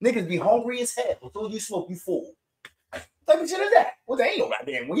 Niggas be hungry as hell. Until you smoke, you full. What type of shit is that? Well, that ain't no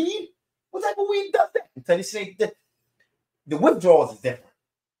goddamn weed. What type of weed does that? I'm telling you, shit, the withdrawals is different.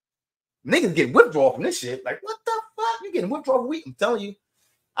 Niggas get withdrawal from this shit. Like, what the fuck? You getting withdrawal weed? I'm telling you.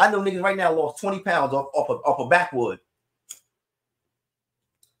 I know niggas right now lost 20 pounds off a backwood.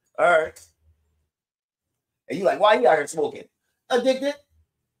 All right. And you like, why you out here smoking? Addicted.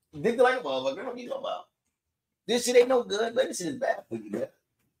 Addicted like a motherfucker. What you talking about? This shit ain't no good, man. This shit is bad for you, man.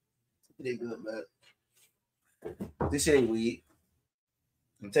 It ain't good, man. This shit ain't weed.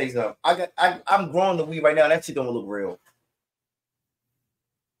 Let me tell you something. I'm growing the weed right now. That shit don't look real.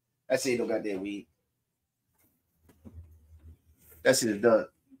 That shit don't got that weed. That shit is done.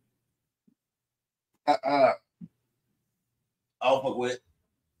 I don't fuck with it.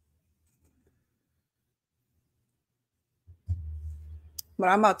 But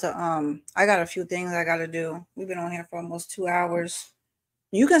I'm about to I got a few things I gotta do. We've been on here for almost 2 hours.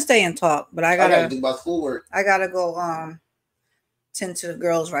 You can stay and talk, but I gotta do my schoolwork. I gotta go tend to the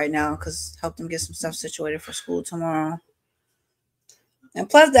girls right now because help them get some stuff situated for school tomorrow. And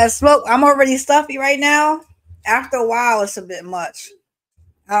plus that smoke, I'm already stuffy right now. After a while, it's a bit much.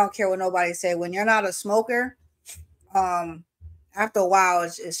 I don't care what nobody say. When you're not a smoker, after a while,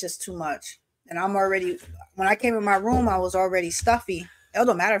 it's just too much. And I'm already, when I came in my room, I was already stuffy. It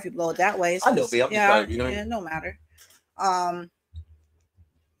don't matter if you blow it that way. I know, babe. I'm just trying, you know. Yeah, it don't matter.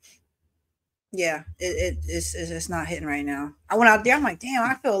 Yeah, it's not hitting right now. I went out there. I'm like, damn,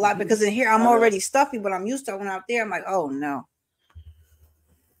 I feel a lot because in here I'm already stuffy, but I'm used to. I went out there. I'm like, oh no.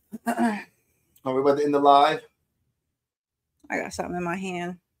 Are we about to end the live? I got something in my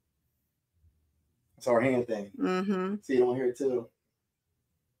hand. It's our hand thing. Mm-hmm. See it on here too.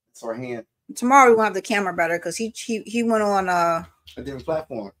 It's our hand. Tomorrow we will have the camera better because he went on a different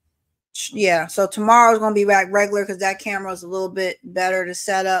platform. Yeah, so tomorrow's gonna be back regular because that camera is a little bit better to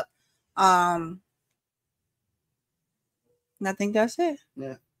set up. And I think that's it.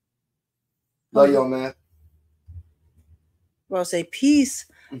 Yeah. Love y'all, man. Well, say peace,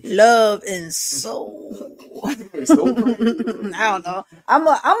 love, and soul. I don't know. I'm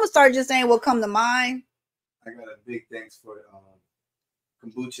gonna start just saying what come to mind. I got a big thanks for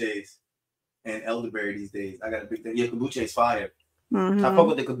kombuchas and elderberry these days. I got a big thing. Yeah, kombucha's fire. Mm-hmm. I fuck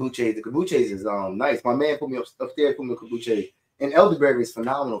with the kombucha. The kombuchas is nice. My man put me upstairs, put me a kombucha. And elderberry is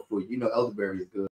phenomenal for you. You know elderberry is good.